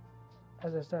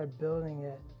as I started building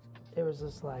it, it was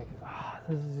just like,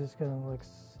 this is just going to look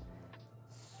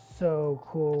so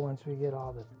cool once we get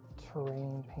all the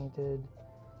terrain painted,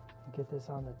 get this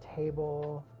on the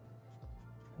table,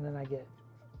 and then I get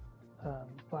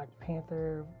Black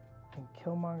Panther and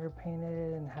Killmonger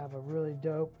painted and have a really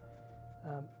dope,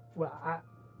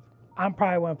 I'm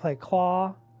probably want to play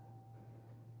Claw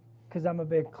because I'm a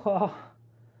big Claw.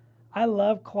 I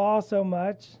love Claw so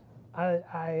much.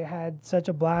 I had such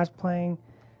a blast playing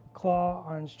Claw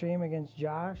on stream against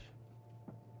Josh.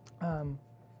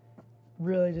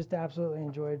 Really just absolutely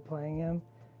enjoyed playing him.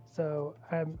 So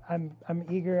I'm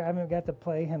eager. I haven't got to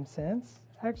play him since,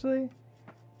 actually.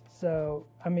 So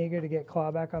I'm eager to get Claw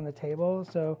back on the table.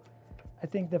 So I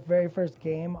think the very first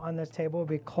game on this table will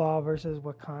be Claw versus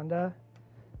Wakanda.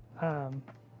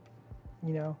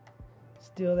 You know,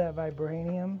 steal that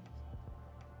vibranium.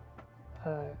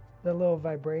 The little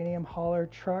vibranium hauler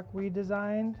truck we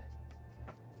designed.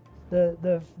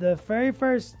 The very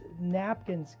first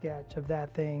napkin sketch of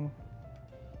that thing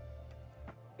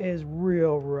is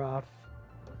real rough.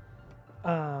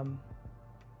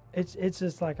 It's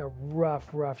just like a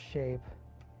rough shape.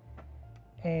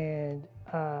 And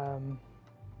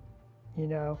you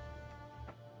know,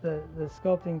 the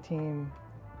sculpting team,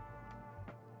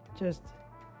 just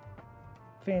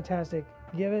fantastic.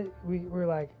 We're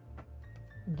like,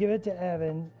 give it to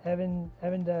Evan.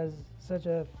 Evan does such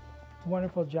a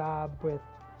wonderful job with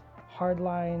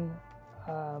hardline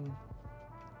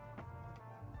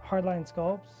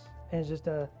sculpts, and is just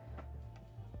a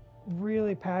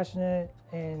really passionate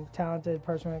and talented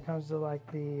person when it comes to like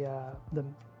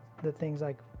the things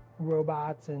like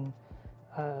robots and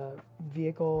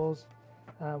vehicles.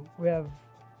 We have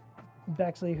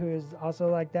Bexley, who is also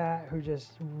like that, who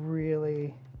just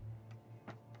really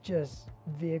just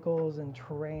vehicles and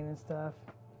terrain and stuff.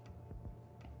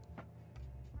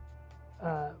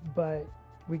 But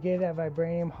we gave that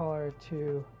vibranium hauler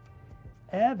to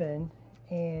Evan,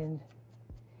 and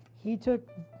he took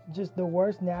just the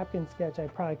worst napkin sketch I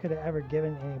probably could have ever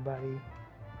given anybody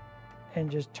and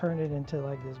just turned it into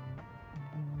like this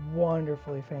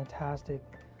wonderfully fantastic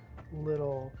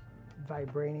little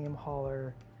vibranium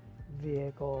hauler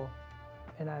vehicle.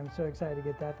 And I'm so excited to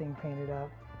get that thing painted up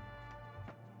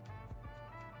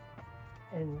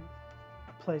and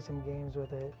play some games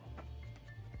with it.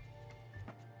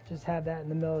 Just have that in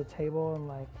the middle of the table, and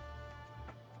like,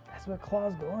 that's what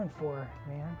Claw's going for,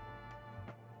 man.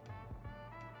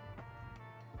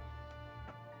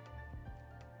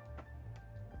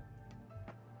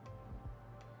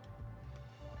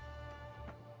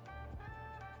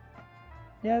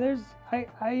 Yeah,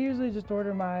 I usually just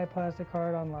order my plastic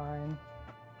card online.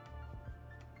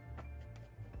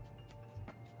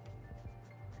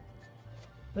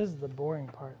 This is the boring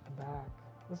part, the back.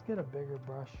 Let's get a bigger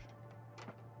brush.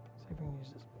 See if we can use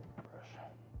this big brush.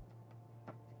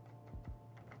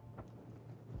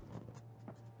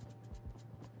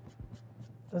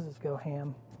 Let's just go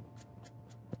ham.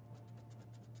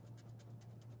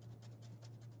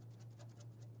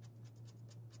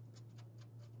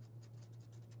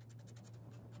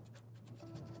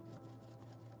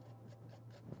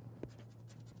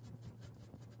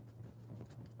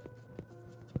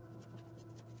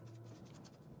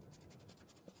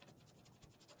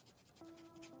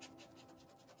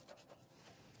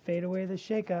 Fade away the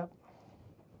shake-up.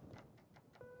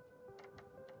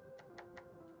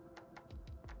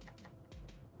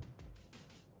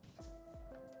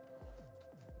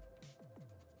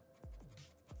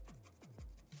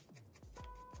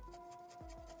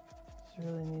 Just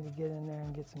really need to get in there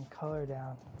and get some color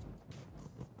down.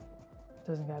 It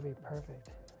doesn't gotta be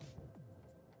perfect.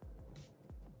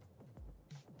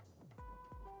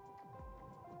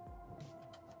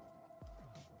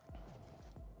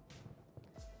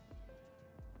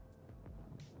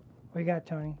 What you got,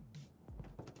 Tony?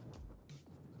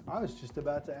 I was just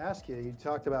about to ask you. You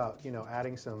talked about, you know,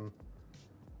 adding some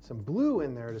blue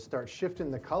in there to start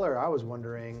shifting the color. I was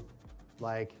wondering,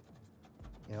 like,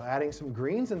 you know, adding some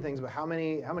greens and things. But how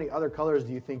many other colors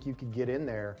do you think you could get in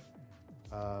there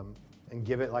and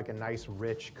give it like a nice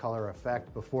rich color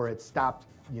effect before it stopped,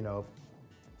 you know,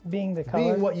 Being the color?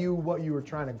 being what you were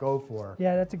trying to go for?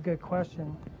 Yeah, that's a good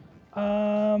question.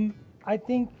 I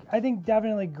think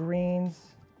definitely greens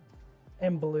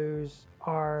and blues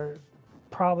are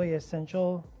probably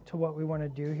essential to what we want to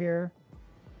do here.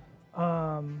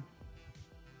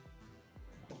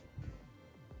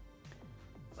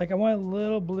 Like I want a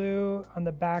little blue on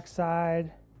the back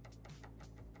side,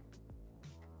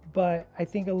 but I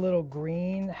think a little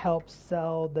green helps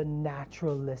sell the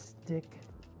naturalistic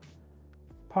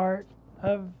part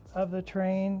of the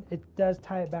terrain. It does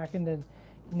tie it back into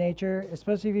nature,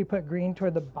 especially if you put green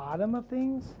toward the bottom of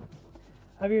things,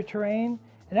 of your terrain,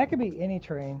 and that could be any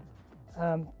terrain.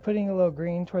 Putting a little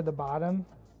green toward the bottom,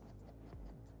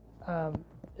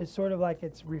 it's sort of like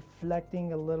it's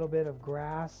reflecting a little bit of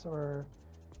grass or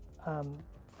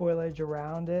foliage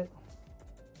around it.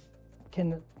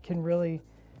 Can really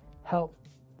help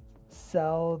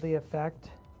sell the effect.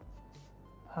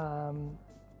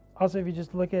 Also, if you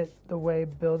just look at the way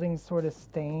buildings sort of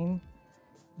stain,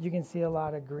 you can see a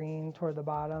lot of green toward the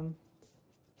bottom.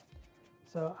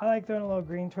 So I like throwing a little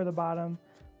green toward the bottom,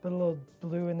 but a little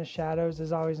blue in the shadows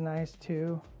is always nice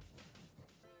too.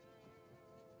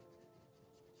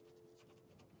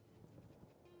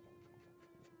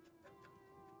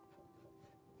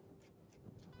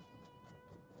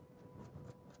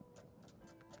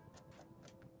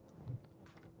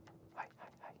 Hi, hi,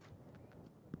 hi.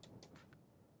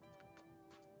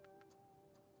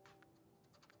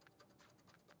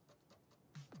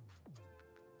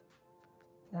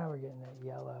 Now we're getting that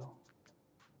yellow.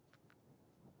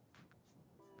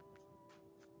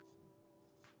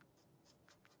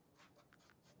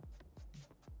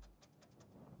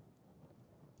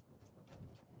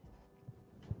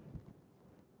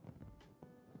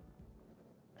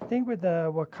 I think with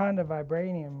the Wakanda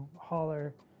Vibranium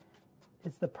hauler,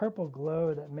 it's the purple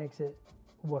glow that makes it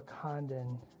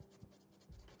Wakandan.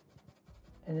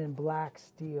 And then black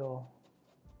steel.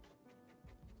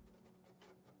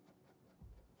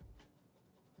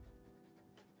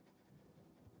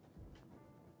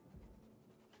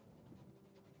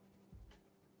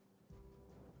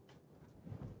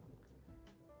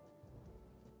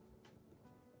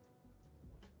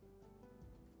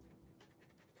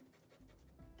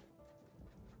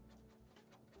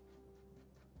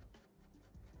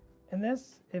 And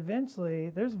this,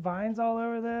 eventually, there's vines all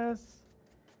over this,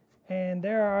 and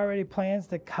there are already plans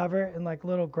to cover it in like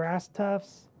little grass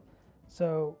tufts.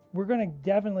 So we're gonna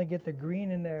definitely get the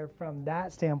green in there from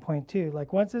that standpoint too.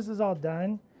 Like once this is all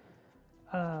done,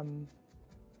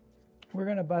 we're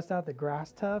gonna bust out the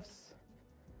grass tufts.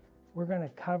 We're gonna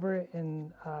cover it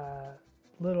in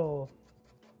little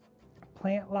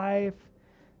plant life.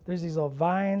 There's these little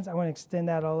vines. I wanna extend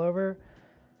that all over.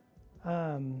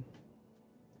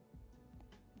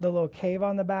 The little cave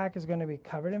on the back is going to be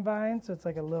covered in vines, so it's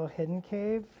like a little hidden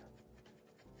cave.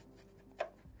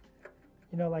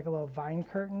 You know, like a little vine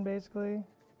curtain, basically.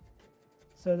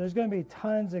 So there's going to be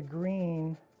tons of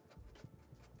green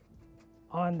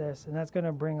on this, and that's going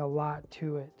to bring a lot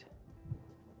to it.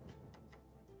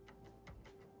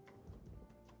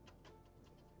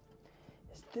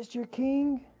 Is this your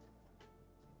king?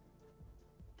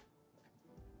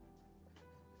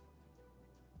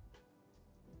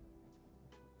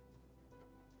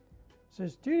 So the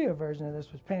studio version of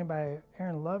this was painted by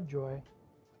Aaron Lovejoy.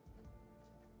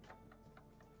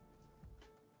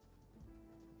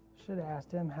 Should have asked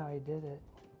him how he did it.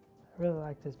 I really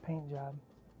liked his paint job.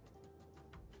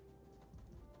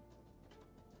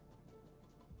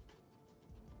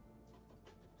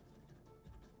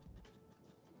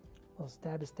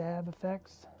 Little stab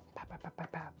effects. Pap, pap, pap,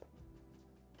 pap, pap.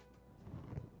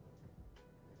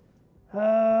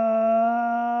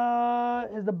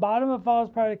 Is the bottom of Falls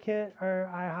part of the kit, or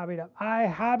I hobbied up? I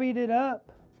hobbied it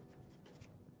up.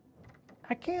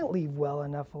 I can't leave well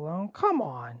enough alone. Come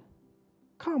on.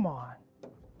 Come on.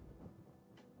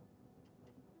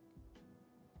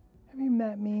 Have you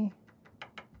met me?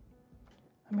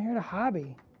 I'm here to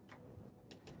hobby.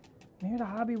 I'm here to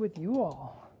hobby with you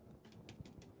all.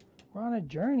 We're on a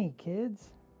journey,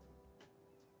 kids.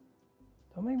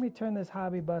 Don't make me turn this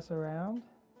hobby bus around.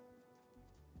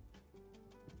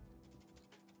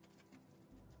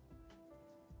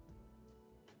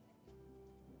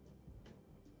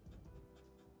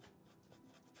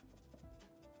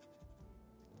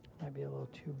 Might be a little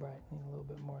too bright. Need a little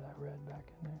bit more of that red back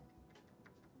in there.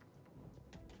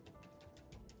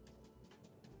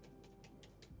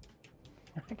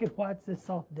 I could watch this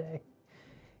all day.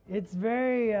 It's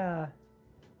very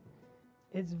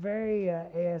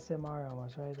ASMR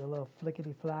almost, right? The little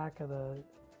flickety flack of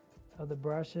the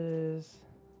brushes.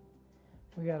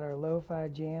 We got our lo-fi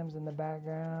jams in the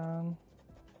background.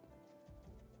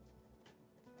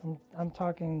 I'm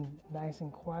talking nice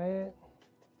and quiet.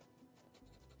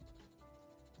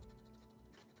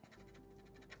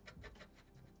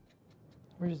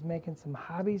 We're just making some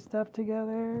hobby stuff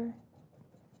together.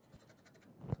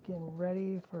 Getting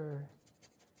ready for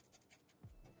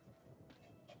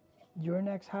your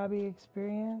next hobby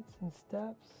experience and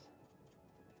steps.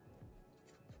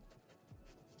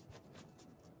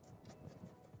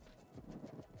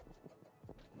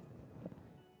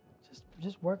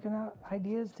 Just working out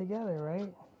ideas together,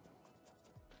 right?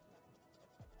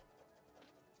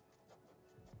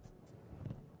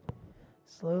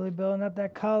 Slowly building up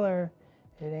that color.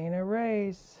 It ain't a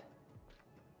race.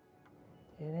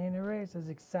 It ain't a race. As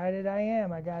excited I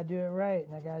am, I gotta do it right,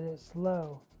 and I gotta do it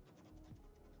slow.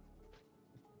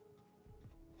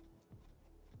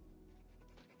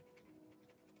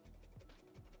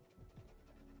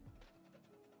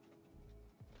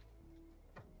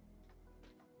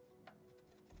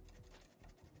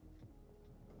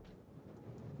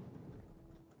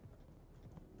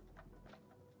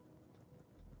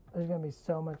 There's gonna be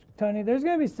so much, Tony. There's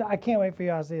gonna be so, I can't wait for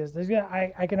y'all to see this.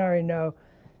 I can already know.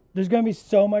 There's gonna be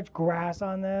so much grass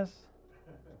on this.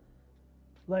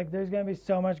 Like there's gonna be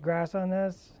so much grass on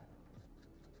this.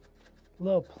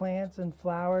 Little plants and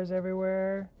flowers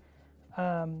everywhere.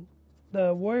 The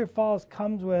Warrior Falls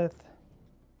comes with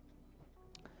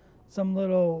some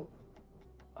little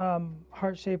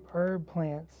heart-shaped herb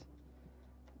plants.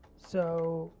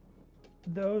 So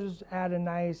those add a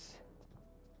nice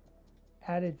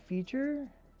added feature.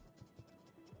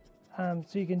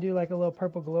 So you can do like a little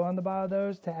purple glow on the bottom of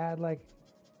those to add like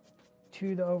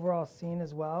to the overall scene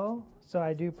as well. So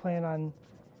I do plan on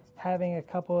having a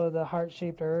couple of the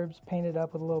heart-shaped herbs painted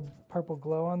up with a little purple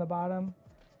glow on the bottom.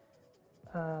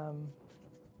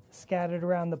 Scattered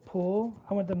around the pool.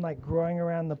 I want them like growing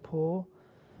around the pool.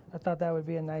 I thought that would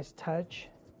be a nice touch.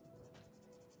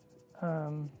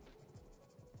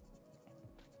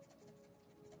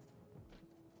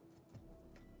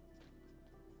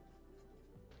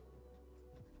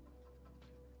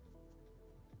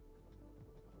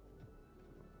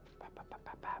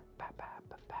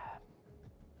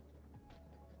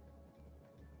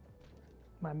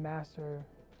 My master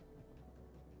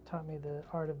taught me the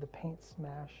art of the paint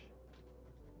smash,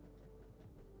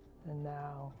 and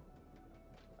now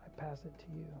I pass it to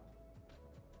you.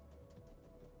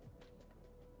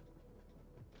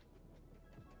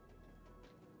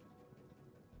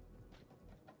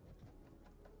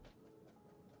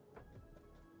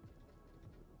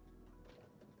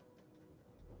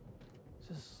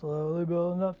 Just slowly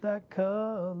building up that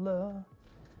color.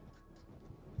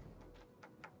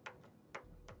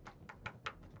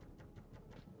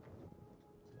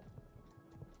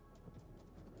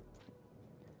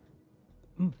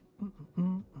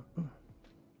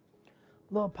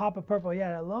 Little pop of purple,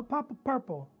 yeah, that little pop of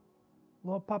purple.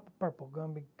 Little pop of purple,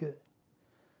 gonna be good.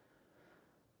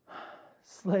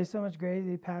 Slay so much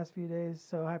gravy the past few days,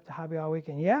 so I have to hobby all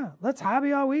weekend. Yeah, let's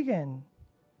hobby all weekend.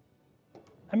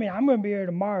 I mean, I'm gonna be here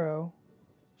tomorrow.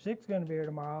 Chick's gonna be here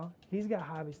tomorrow. He's got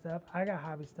hobby stuff. I got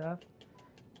hobby stuff.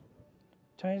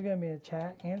 Tony's gonna be in the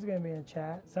chat. Ann's gonna be in the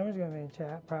chat. Summer's gonna be in the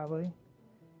chat, probably.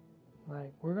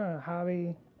 Like, we're gonna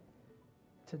hobby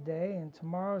today and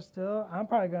tomorrow still. I'm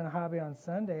probably going to hobby on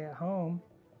Sunday at home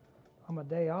on my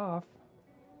day off.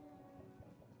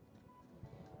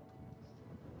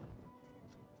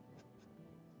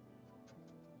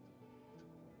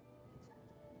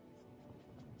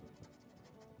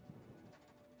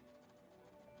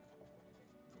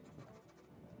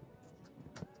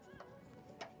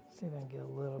 see if I can get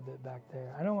a little bit back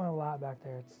there. I don't want a lot back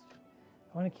there.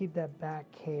 I want to keep that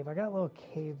back cave. I got a little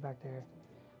cave back there.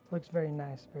 Looks very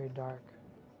nice, very dark.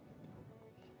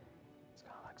 It's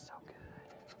gonna look so good.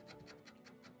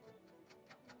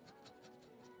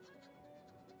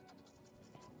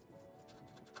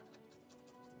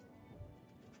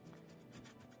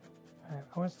 All right,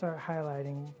 I want to start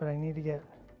highlighting, but I need to get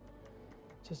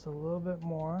just a little bit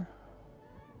more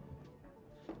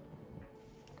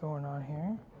going on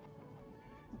here.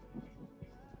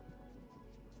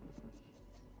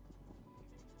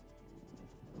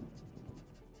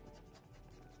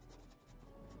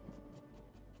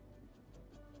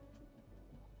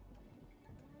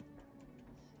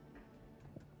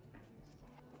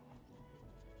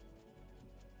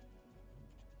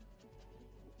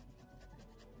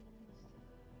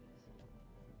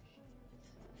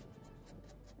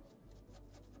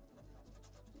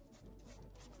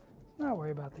 Not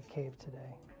worry about the cave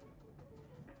today.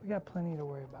 We got plenty to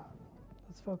worry about.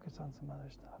 Let's focus on some other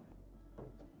stuff.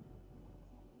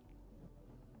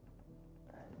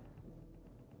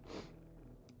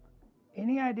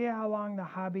 Any idea how long the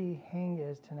hobby hang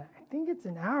is tonight? I think it's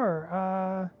an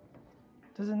hour.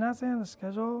 Does it not say on the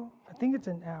schedule? I think it's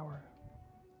an hour.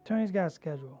 Tony's got a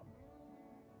schedule.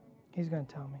 He's going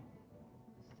to tell me.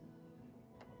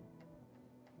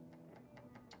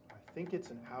 I think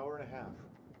it's an hour and a half.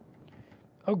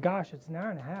 Oh gosh, it's an hour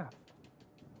and a half.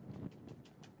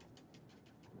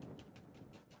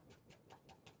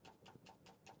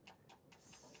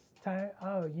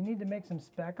 Oh, you need to make some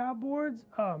spec op boards?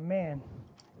 Oh man.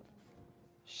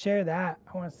 Share that.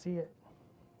 I want to see it.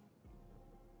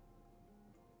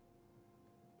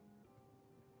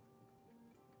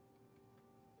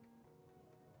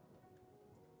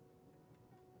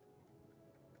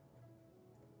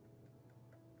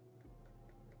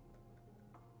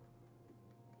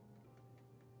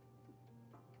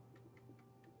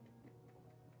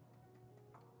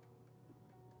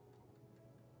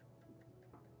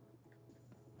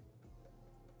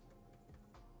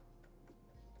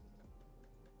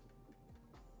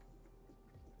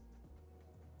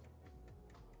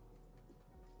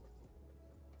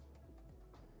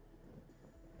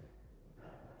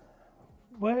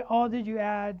 What all did you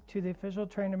add to the official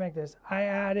train to make this? I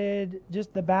added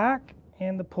just the back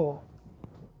and the pull.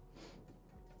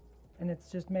 And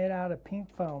it's just made out of pink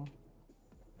foam.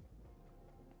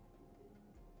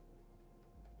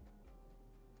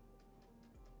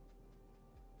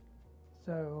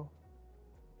 So,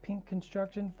 pink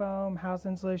construction foam, house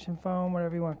insulation foam,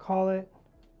 whatever you want to call it.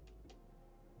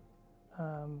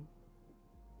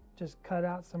 Just cut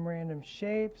out some random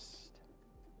shapes.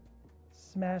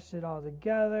 Smashed it all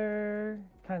together,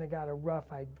 kind of got a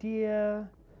rough idea,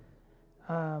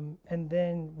 and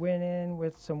then went in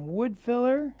with some wood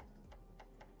filler,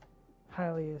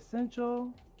 highly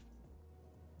essential,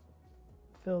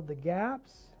 filled the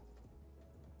gaps,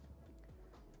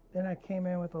 then I came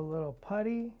in with a little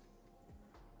putty,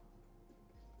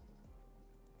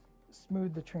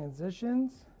 smoothed the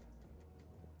transitions,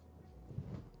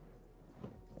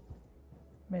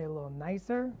 made it a little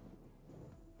nicer.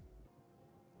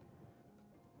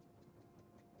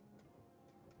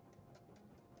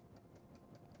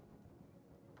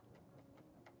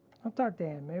 I'll talk to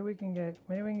Ann. Maybe we can get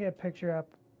a picture up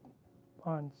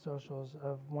on socials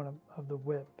of one of the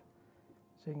whip,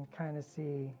 so you can kind of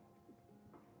see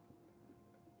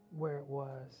where it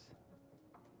was.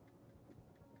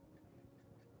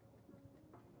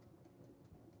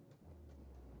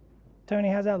 Tony,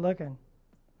 how's that looking?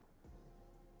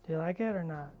 Do you like it or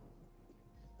not?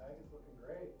 I think it's looking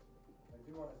great. I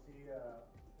do want to see.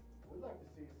 We'd like to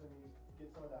see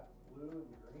get some of that blue and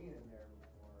green in there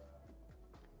before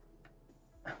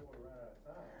we run out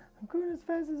of time. I'm going as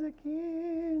fast as I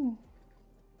can.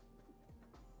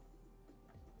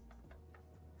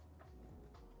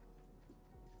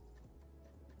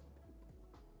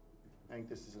 I think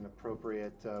this is an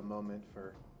appropriate moment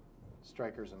for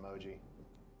Striker's emoji.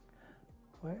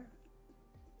 Where?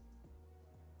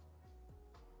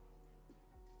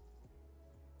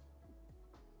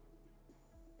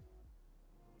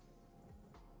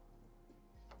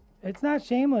 It's not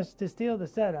shameless to steal the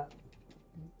setup,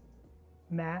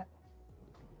 Matt.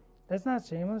 That's not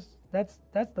shameless. That's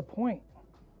the point.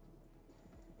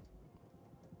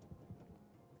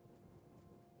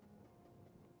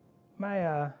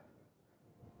 My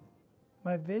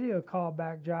video call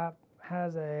backdrop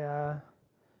has a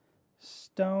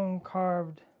stone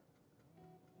carved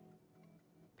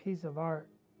piece of art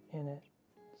in it,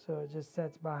 so it just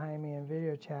sits behind me in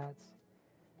video chats,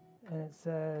 and it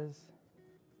says,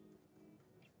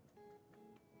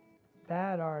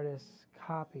 "Bad artists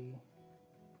copy.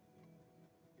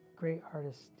 Great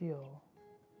artist steal.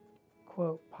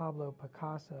 Quote Pablo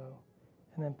Picasso.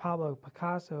 And then Pablo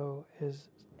Picasso is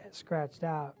scratched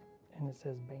out and it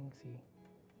says Banksy.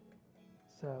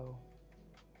 So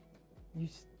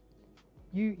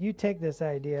you take this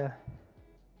idea.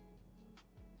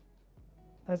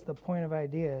 That's the point of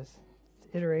ideas. It's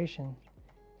iteration,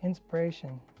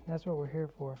 inspiration. That's what we're here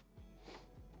for.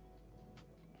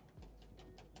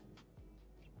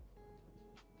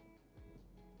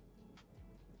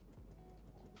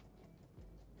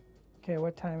 Okay,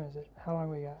 what time is it? How long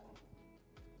we got?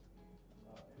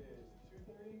 It is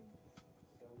 2:30,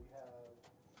 so we have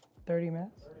 30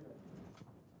 minutes? 30 minutes.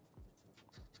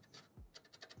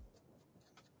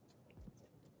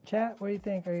 Chat, what do you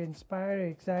think? Are you inspired? Are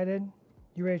you excited?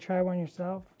 You ready to try one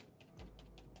yourself?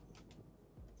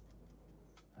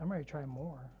 I'm ready to try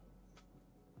more.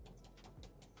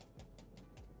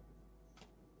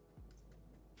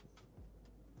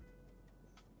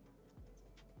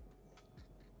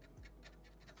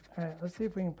 All right, let's see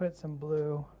if we can put some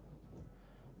blue.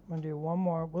 I'm gonna do one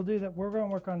more. We'll do that. We're gonna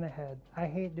work on the head. I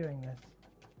hate doing this.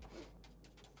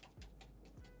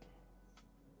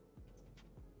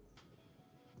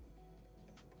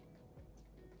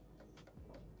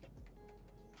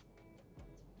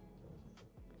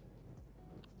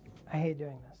 I hate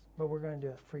doing this, but we're gonna do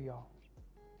it for y'all.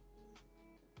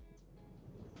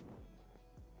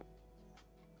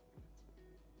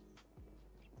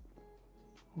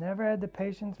 Never had the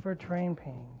patience for terrain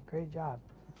painting. Great job.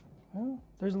 Well,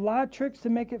 there's a lot of tricks to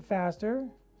make it faster.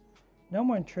 No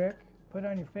one trick. Put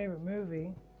on your favorite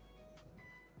movie.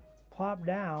 Plop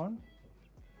down.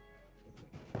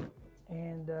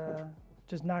 And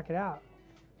just knock it out.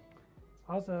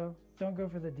 Also, don't go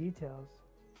for the details.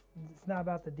 It's not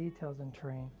about the details in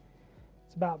terrain.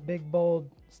 It's about big,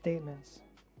 bold statements.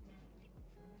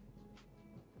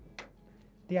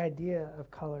 The idea of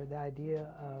color, the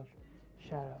idea of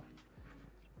shadow.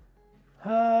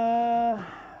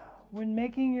 When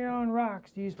making your own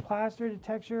rocks, do you use plaster to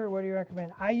texture, or what do you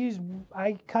recommend?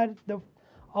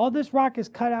 All this rock is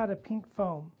cut out of pink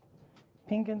foam,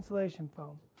 pink insulation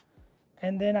foam,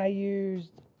 and then I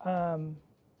used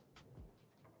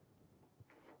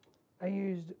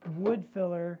wood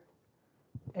filler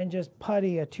and just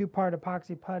putty, a 2-part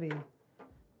epoxy putty,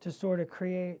 to sort of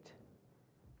create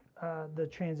the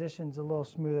transitions a little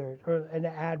smoother, and to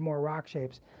add more rock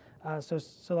shapes. So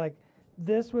like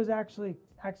this was actually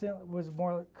was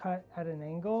more cut at an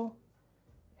angle,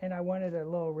 and I wanted a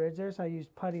little ridge there, so I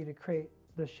used putty to create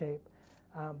the shape.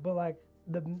 But like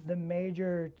the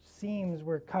major seams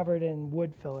were covered in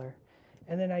wood filler,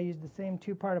 and then I used the same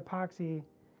 2-part epoxy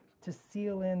to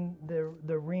seal in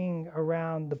the ring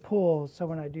around the pool, so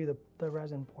when I do the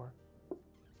resin pour.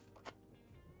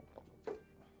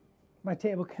 My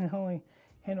table can only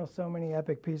handle so many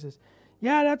epic pieces.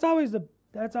 Yeah, that's always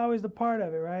the part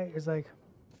of it, right? It's like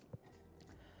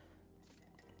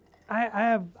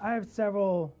I have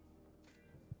several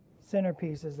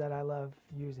centerpieces that I love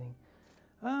using.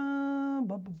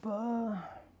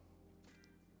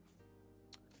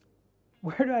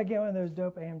 Where do I get one of those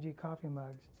dope AMG coffee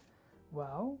mugs?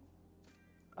 Well,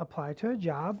 apply to a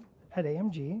job at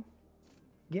AMG,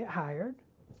 get hired,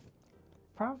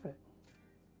 profit.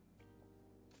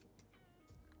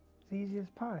 It's easy as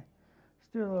pie. Let's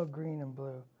do a little green and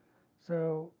blue.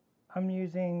 So I'm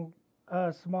using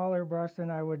a smaller brush than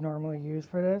I would normally use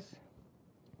for this.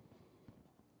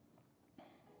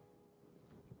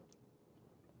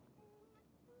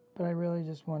 But I really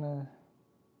just want to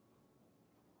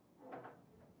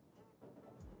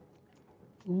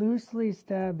loosely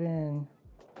stab in.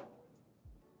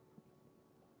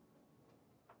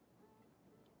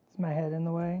 Is my head in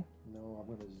the way? No, I'm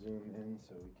going to zoom in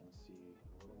so we can see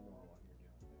a little more what you're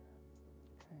doing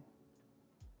there. Okay.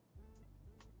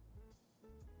 So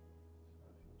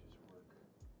if you just work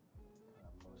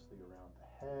mostly around the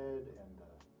head and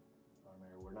the arm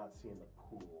area, we're not seeing the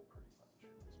pool pretty much at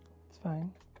this point. It's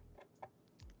fine.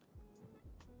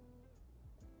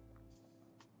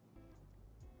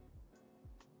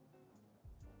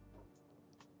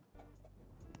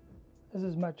 This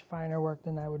is much finer work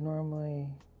than I would normally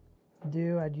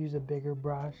do. I'd use a bigger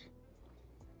brush.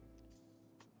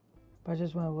 But I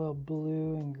just want a little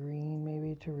blue and green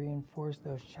maybe to reinforce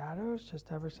those shadows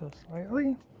just ever so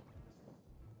slightly.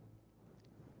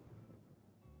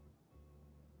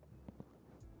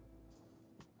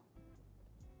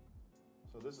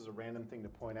 So this is a random thing to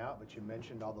point out, but you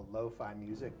mentioned all the lo-fi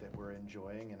music that we're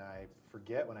enjoying, and I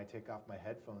forget when I take off my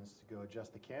headphones to go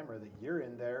adjust the camera that you're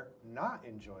in there not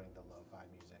enjoying the lo-fi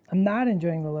music. I'm not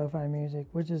enjoying the lo-fi music,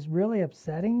 which is really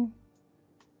upsetting.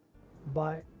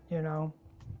 But, you know,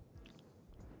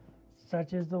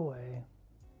 such is the way.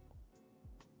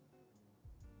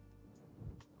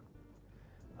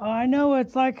 Oh, I know what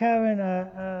it's like having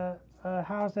a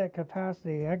house at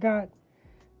capacity.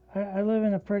 I live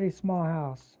in a pretty small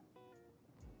house.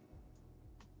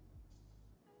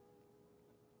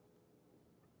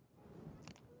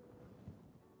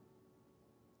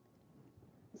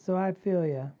 So I feel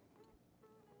you.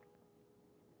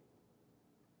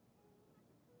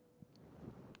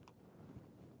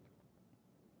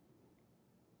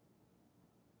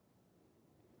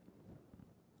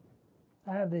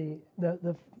 I have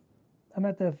I'm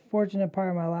at the fortunate part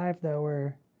of my life though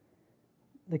where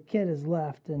the kid is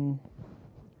left and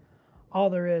all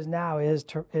there is now is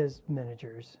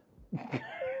miniatures.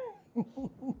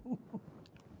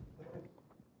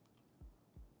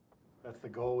 That's the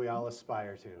goal we all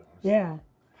aspire to. Yeah.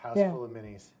 House Yeah. full of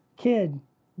minis. Kid,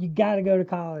 you got to go to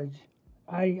college.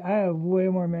 I have way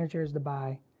more miniatures to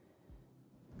buy.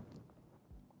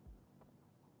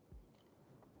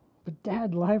 But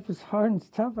Dad, life is hard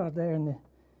and tough out there.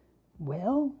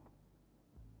 Well,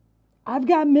 I've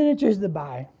got miniatures to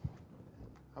buy.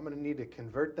 I'm going to need to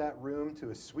convert that room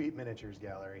to a sweet miniatures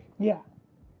gallery. Yeah.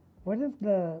 What if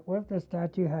the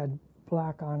statue had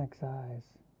black onyx eyes?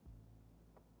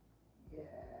 Yeah.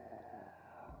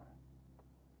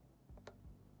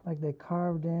 Like they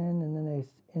carved in and then they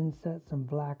inset some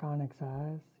black onyx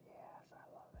eyes. Yes, I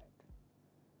love it.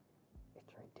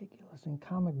 It's ridiculous and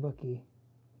comic booky.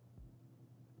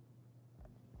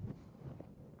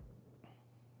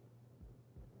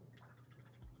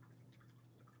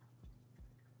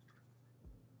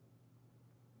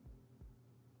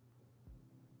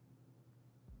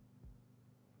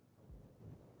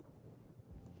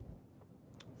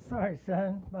 Sorry,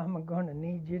 son, but I'm going to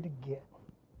need you to get.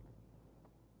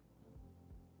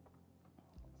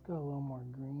 Let's go a little more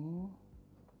green.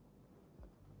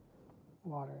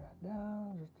 Water that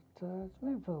down just a touch.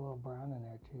 Maybe put a little brown in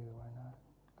there too. Why not?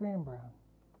 Green and brown.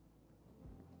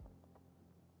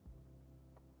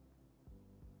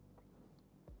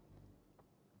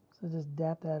 So just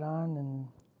dab that on and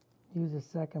use a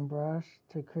second brush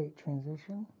to create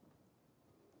transition.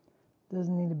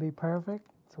 Doesn't need to be perfect.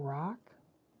 It's rock.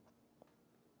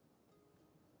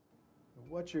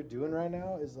 What you're doing right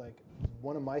now is like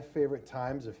one of my favorite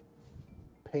times of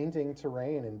painting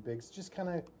terrain and bigs, just kind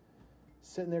of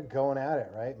sitting there going at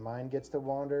it, right? Mind gets to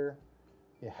wander.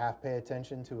 You half pay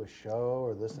attention to a show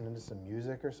or listening to some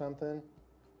music or something.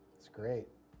 It's great.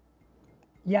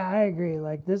 Yeah, I agree.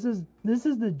 Like this is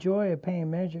the joy of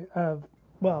painting miniature of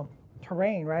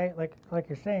terrain, right? Like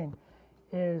you're saying,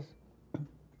 is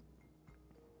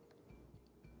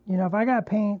if I got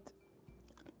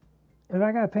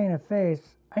paint a face,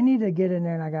 I need to get in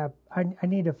there and I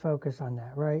need to focus on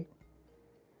that, right?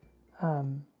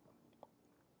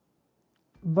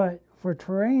 But for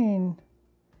terrain,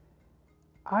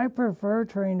 I prefer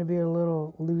terrain to be a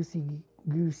little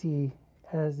loosey-goosey,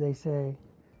 as they say,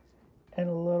 and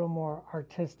a little more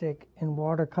artistic and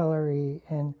watercolory,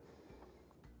 and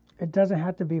it doesn't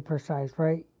have to be precise,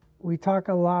 right? We talk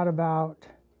a lot about,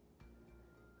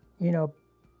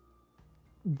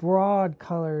 broad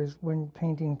colors when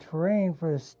painting terrain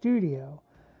for the studio.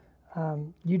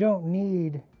 You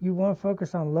want to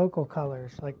focus on local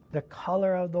colors, like the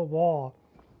color of the wall.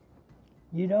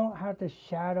 You don't have to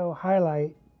shadow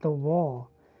highlight the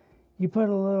wall. You put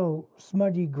a little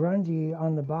smudgy grungy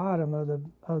on the bottom of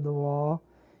the wall.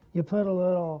 You put a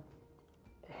little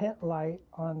hit light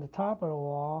on the top of the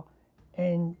wall,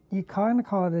 and you kind of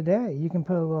call it a day. You can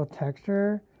put a little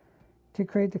texture to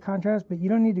create the contrast, but you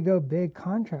don't need to go big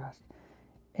contrast.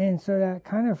 And so that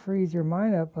kind of frees your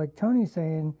mind up, like Tony's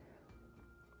saying,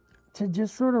 to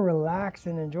just sort of relax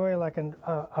and enjoy like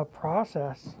a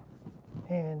process.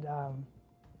 And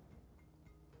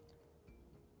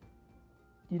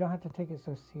you don't have to take it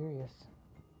so serious,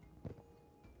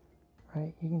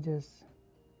 right? You can just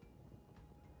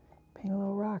paint a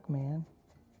little rock, man.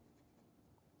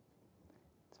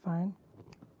 It's fine.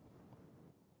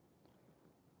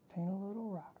 Paint a little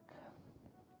rock.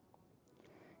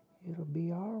 It'll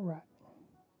be all right.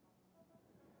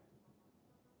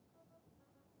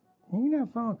 You can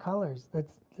have fun with colors.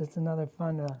 That's another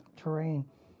fun terrain.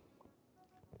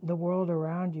 The world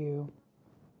around you,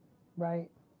 right,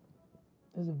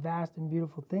 is a vast and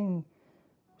beautiful thing.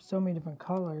 So many different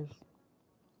colors.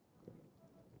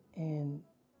 And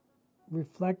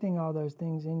reflecting all those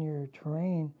things in your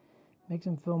terrain makes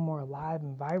them feel more alive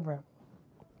and vibrant.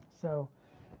 So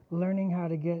learning how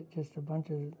to get just a bunch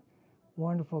of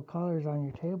wonderful colors on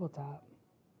your tabletop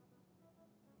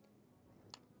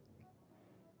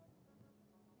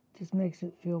just makes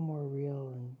it feel more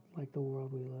real and like the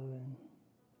world we live in.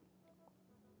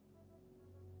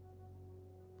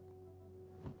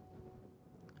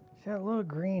 See, that little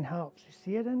green helps. You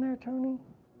see it in there, Tony?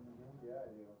 Mm-hmm. Yeah, I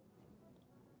do.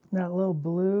 That little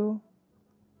blue.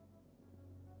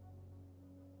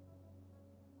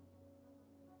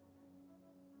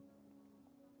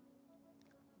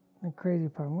 The crazy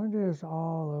part, I'm going to do this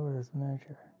all over this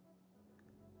miniature.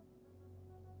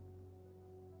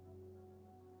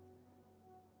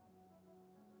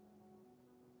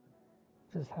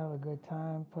 Just have a good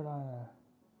time, put on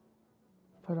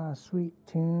sweet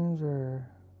tunes or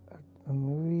a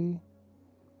movie.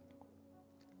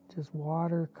 Just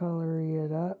watercolor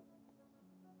it up.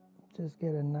 Just get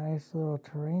a nice little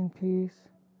terrain piece.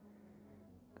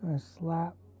 Gonna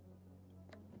slap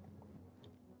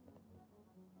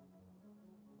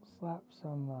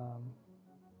some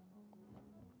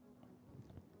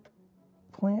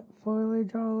plant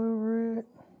foliage all over it.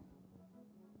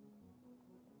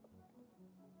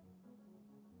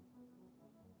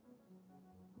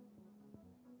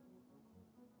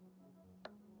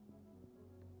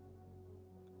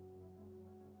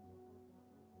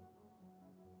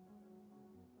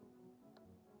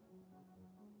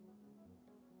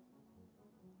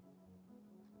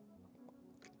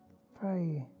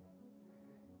 Probably,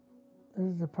 this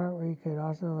is the part where you could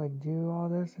also like do all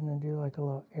this and then do like a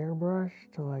little airbrush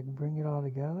to like bring it all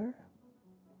together.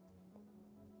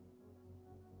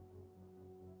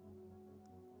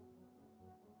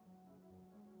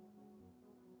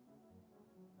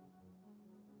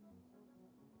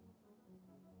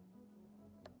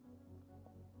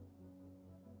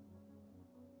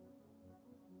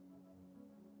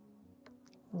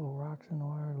 Little rocks in the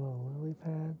water, little lily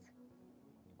pads.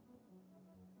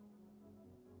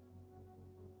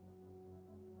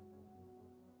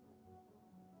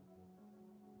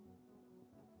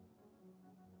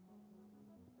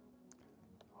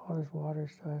 All this water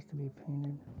still has to be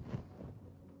painted.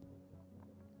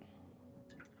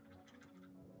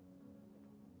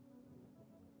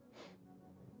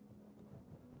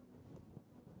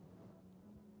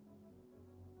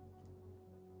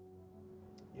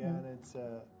 Yeah, and it's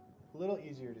a little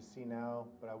easier to see now,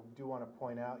 but I do want to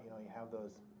point out, you have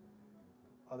those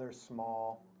other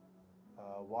small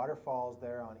waterfalls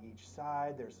there on each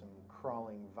side. There's some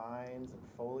crawling vines and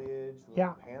foliage,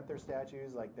 little panther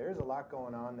statues. Like, there's a lot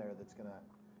going on there that's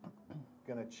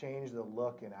gonna change the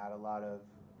look and add a lot of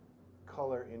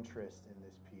color interest in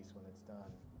this piece when it's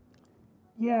done.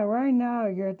 Yeah, right now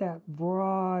you're at that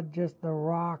broad, just the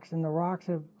rocks, and the rocks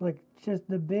have like just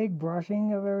the big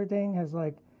brushing of everything has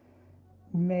like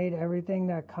made everything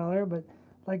that color. But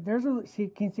like there's can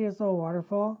you see this little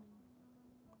waterfall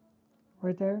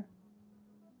right there?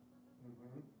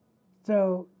 Mm-hmm.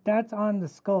 So that's on the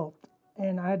sculpt,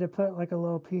 and I had to put like a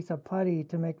little piece of putty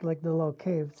to make like the little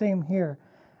cave. Same here,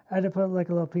 I had to put like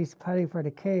a little piece of putty for the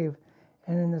cave,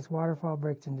 and then this waterfall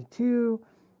breaks into two.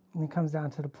 And it comes down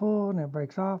to the pool and it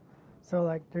breaks off. So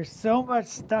like there's so much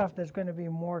stuff that's going to be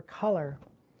more color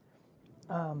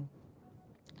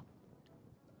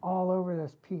all over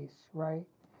this piece, right?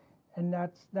 And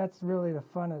that's really the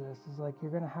fun of this, is like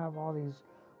you're going to have all these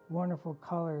wonderful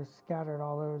colors scattered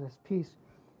all over this piece.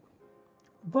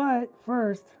 But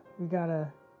first we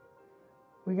gotta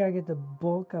get the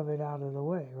bulk of it out of the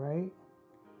way, right?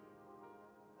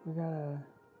 We gotta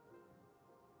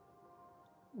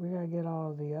get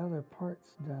all of the other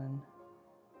parts done.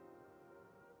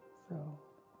 So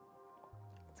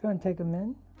it's going to take a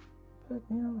minute, but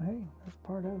hey, that's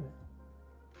part of it.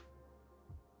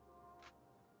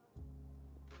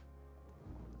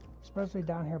 Especially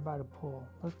down here by the pool.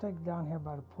 Let's take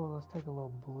a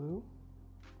little blue.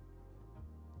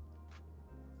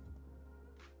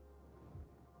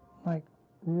 Like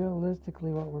realistically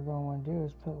what we're going to want to do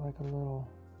is put like a little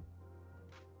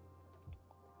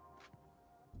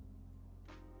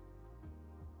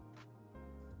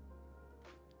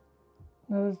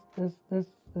No, this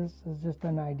is just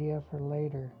an idea for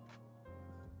later.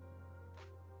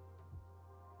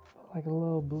 Like a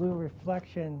little blue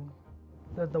reflection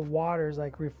that the water's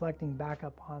like reflecting back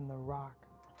up on the rock.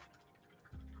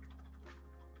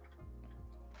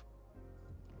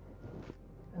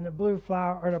 And the blue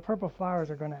flower or the purple flowers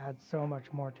are going to add so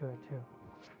much more to it too.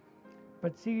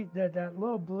 But see that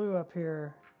little blue up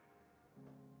here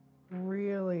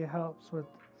really helps with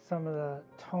some of the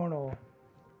tonal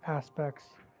aspects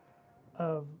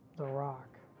of the rock,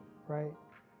 right?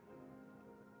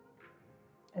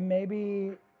 And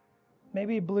maybe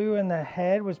blue in the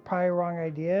head was probably a wrong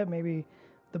idea. Maybe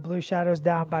the blue shadows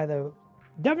down by the,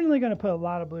 definitely going to put a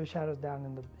lot of blue shadows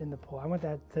down in the pool. I want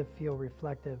that to feel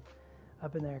reflective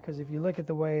up in there. Because if you look at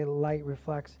the way light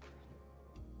reflects,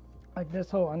 like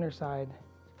this whole underside,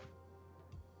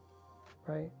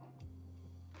 right,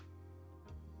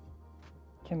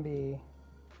 can be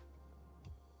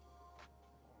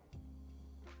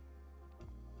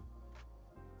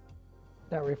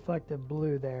that reflective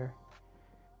blue there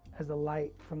as the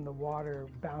light from the water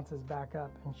bounces back up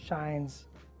and shines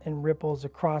and ripples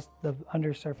across the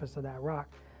undersurface of that rock.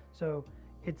 So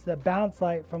it's the bounce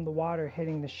light from the water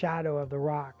hitting the shadow of the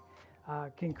rock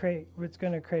it's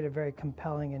going to create a very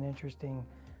compelling and interesting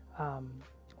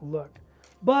look.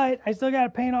 But I still got to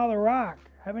paint all the rock.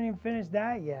 I haven't even finished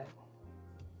that yet.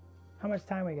 How much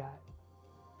time we got?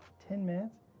 10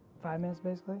 minutes? 5 minutes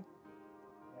basically?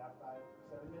 Yeah,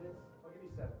 7 minutes. I'll give you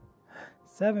 7.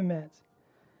 7 minutes.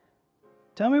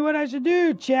 Tell me what I should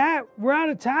do, chat. We're out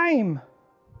of time.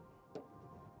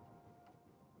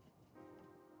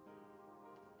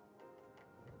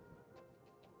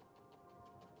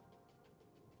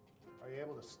 Are you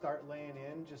able to start laying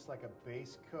in just like a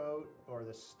base coat or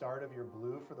the start of your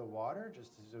blue for the water,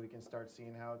 just so we can start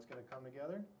seeing how it's going to come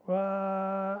together?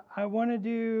 Well, I want to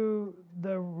do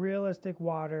the realistic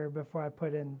water before I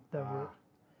put in the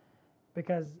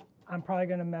because I'm probably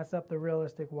going to mess up the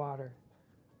realistic water.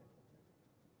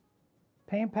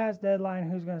 Paint past deadline,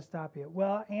 who's going to stop you?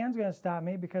 Well, Anne's going to stop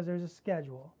me because there's a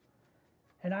schedule.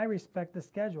 And I respect the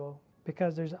schedule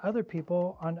because there's other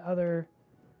people on other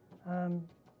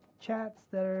chats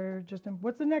that are just in.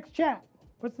 What's the next chat?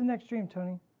 What's the next stream,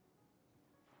 Tony?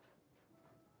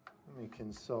 Let me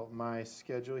consult my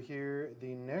schedule here.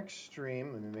 The next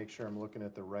stream, let me make sure I'm looking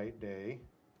at the right day.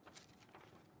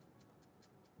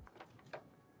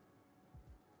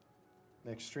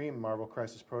 Next stream, Marvel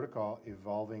Crisis Protocol,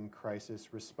 Evolving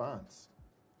Crisis Response.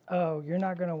 Oh, you're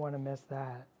not going to want to miss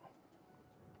that.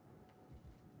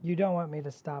 You don't want me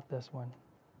to stop this one.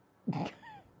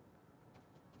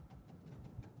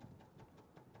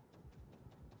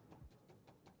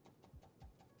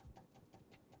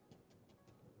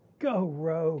 Go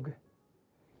rogue.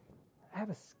 I have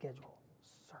a schedule,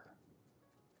 sir.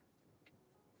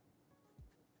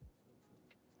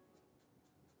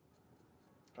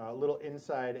 Little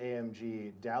inside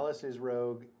AMG. Dallas is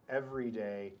rogue every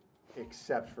day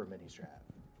except for mini strat.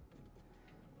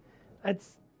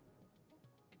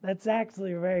 That's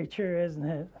actually very true, isn't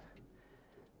it?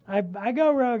 I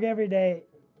go rogue every day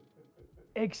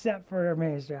except for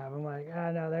mini strap. I'm like,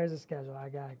 no, there's a schedule I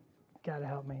gotta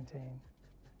help maintain.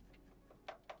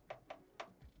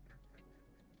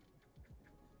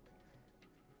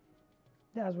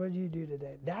 That's what you do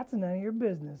today. That's none of your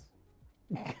business.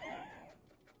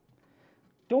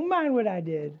 Don't mind what I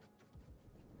did.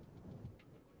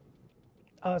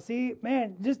 Oh, see,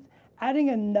 man, just adding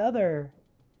another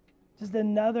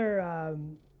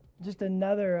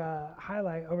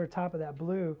highlight over top of that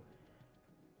blue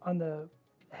on the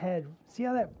head. See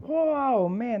how that? Whoa,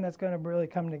 man, that's going to really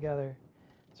come together.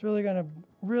 It's really going to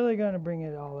bring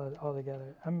it all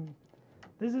together.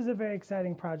 This is a very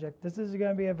exciting project. This is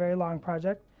going to be a very long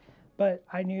project, but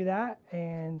I knew that,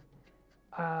 and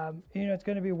it's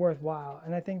going to be worthwhile.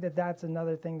 And I think that that's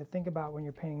another thing to think about when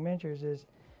you're painting miniatures is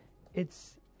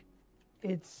it's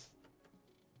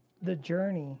the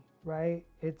journey, right?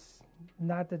 It's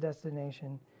not the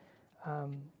destination.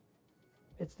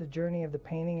 It's the journey of the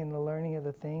painting and the learning of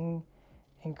the thing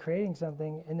and creating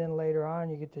something, and then later on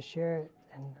you get to share it.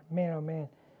 And man, oh man,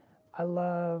 I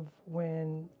love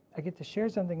when I get to share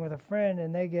something with a friend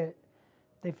and they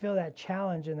feel that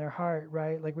challenge in their heart,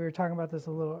 right? Like we were talking about this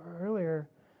a little earlier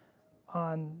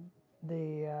on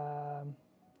the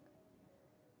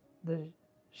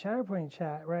Shatterpoint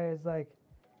chat, right? It's like,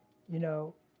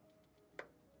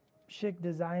 Schick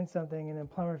designs something and then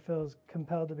Plumber feels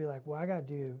compelled to be like, well, I gotta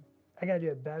do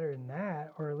it better than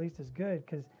that, or at least as good,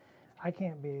 because I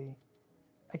can't be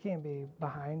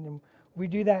behind. And we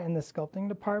do that in the sculpting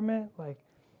department, like,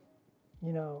 I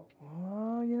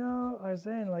was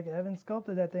saying, like, Evan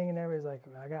sculpted that thing and everybody's like,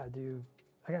 I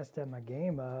gotta step my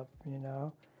game up,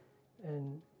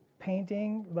 and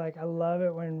painting, like, I love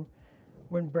it when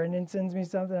Brendan sends me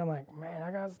something, I'm like, man,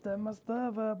 I gotta step my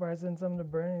stuff up. Or I send something to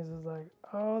Brendan, he's just like,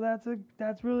 oh,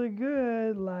 that's really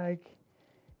good. Like,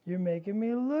 you're making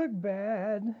me look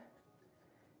bad.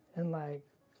 And like,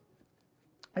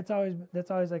 that's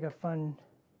always like a fun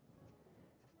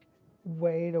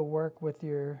way to work with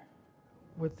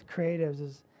creatives,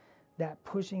 is that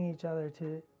pushing each other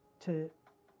to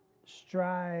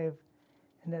strive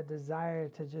and that desire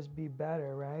to just be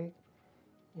better, right?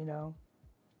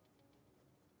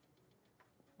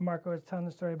 Marco was telling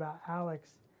the story about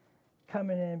Alex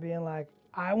coming in and being like,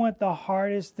 I want the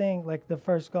hardest thing, like the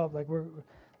first sculpt, like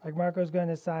Like Marco's going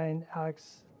to assign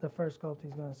Alex the first sculpt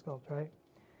he's going to sculpt, right?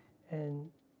 And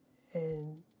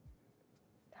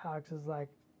Alex is like,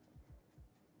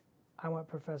 I want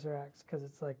Professor X because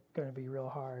it's like going to be real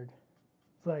hard.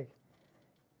 It's like,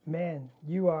 man,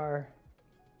 you are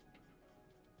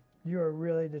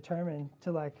really determined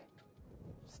to like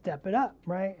step it up,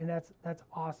 right? And that's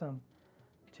awesome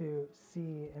to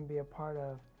see and be a part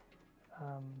of,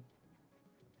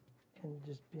 and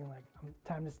just being like,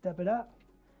 time to step it up.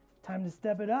 Time to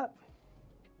step it up.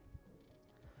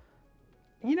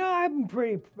 You know, I'm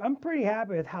pretty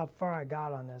happy with how far I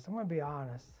got on this. I'm gonna be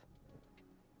honest.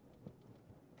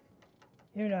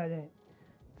 Even though I didn't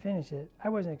finish it, I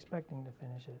wasn't expecting to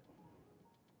finish it.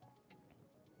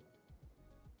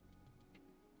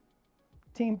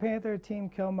 Team Panther, Team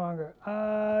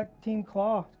Killmonger. Team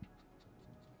Claw.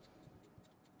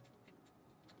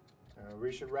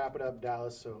 We should wrap it up,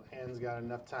 Dallas, so Ann's got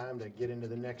enough time to get into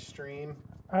the next stream.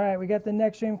 All right, we got the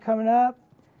next stream coming up.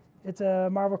 It's a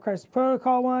Marvel Crisis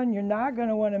Protocol one. You're not going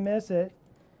to want to miss it.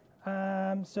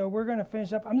 So we're going to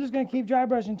finish up. I'm just going to keep dry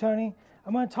brushing, Tony.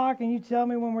 I'm going to talk and you tell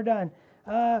me when we're done.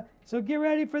 So get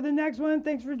ready for the next one.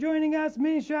 Thanks for joining us.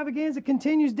 Mini Extravaganza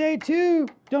continues day 2.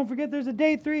 Don't forget there's a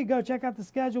day 3. Go check out the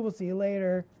schedule. We'll see you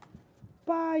later.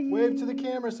 Bye. Wave to the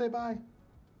camera. Say bye.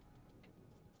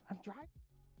 I'm dry.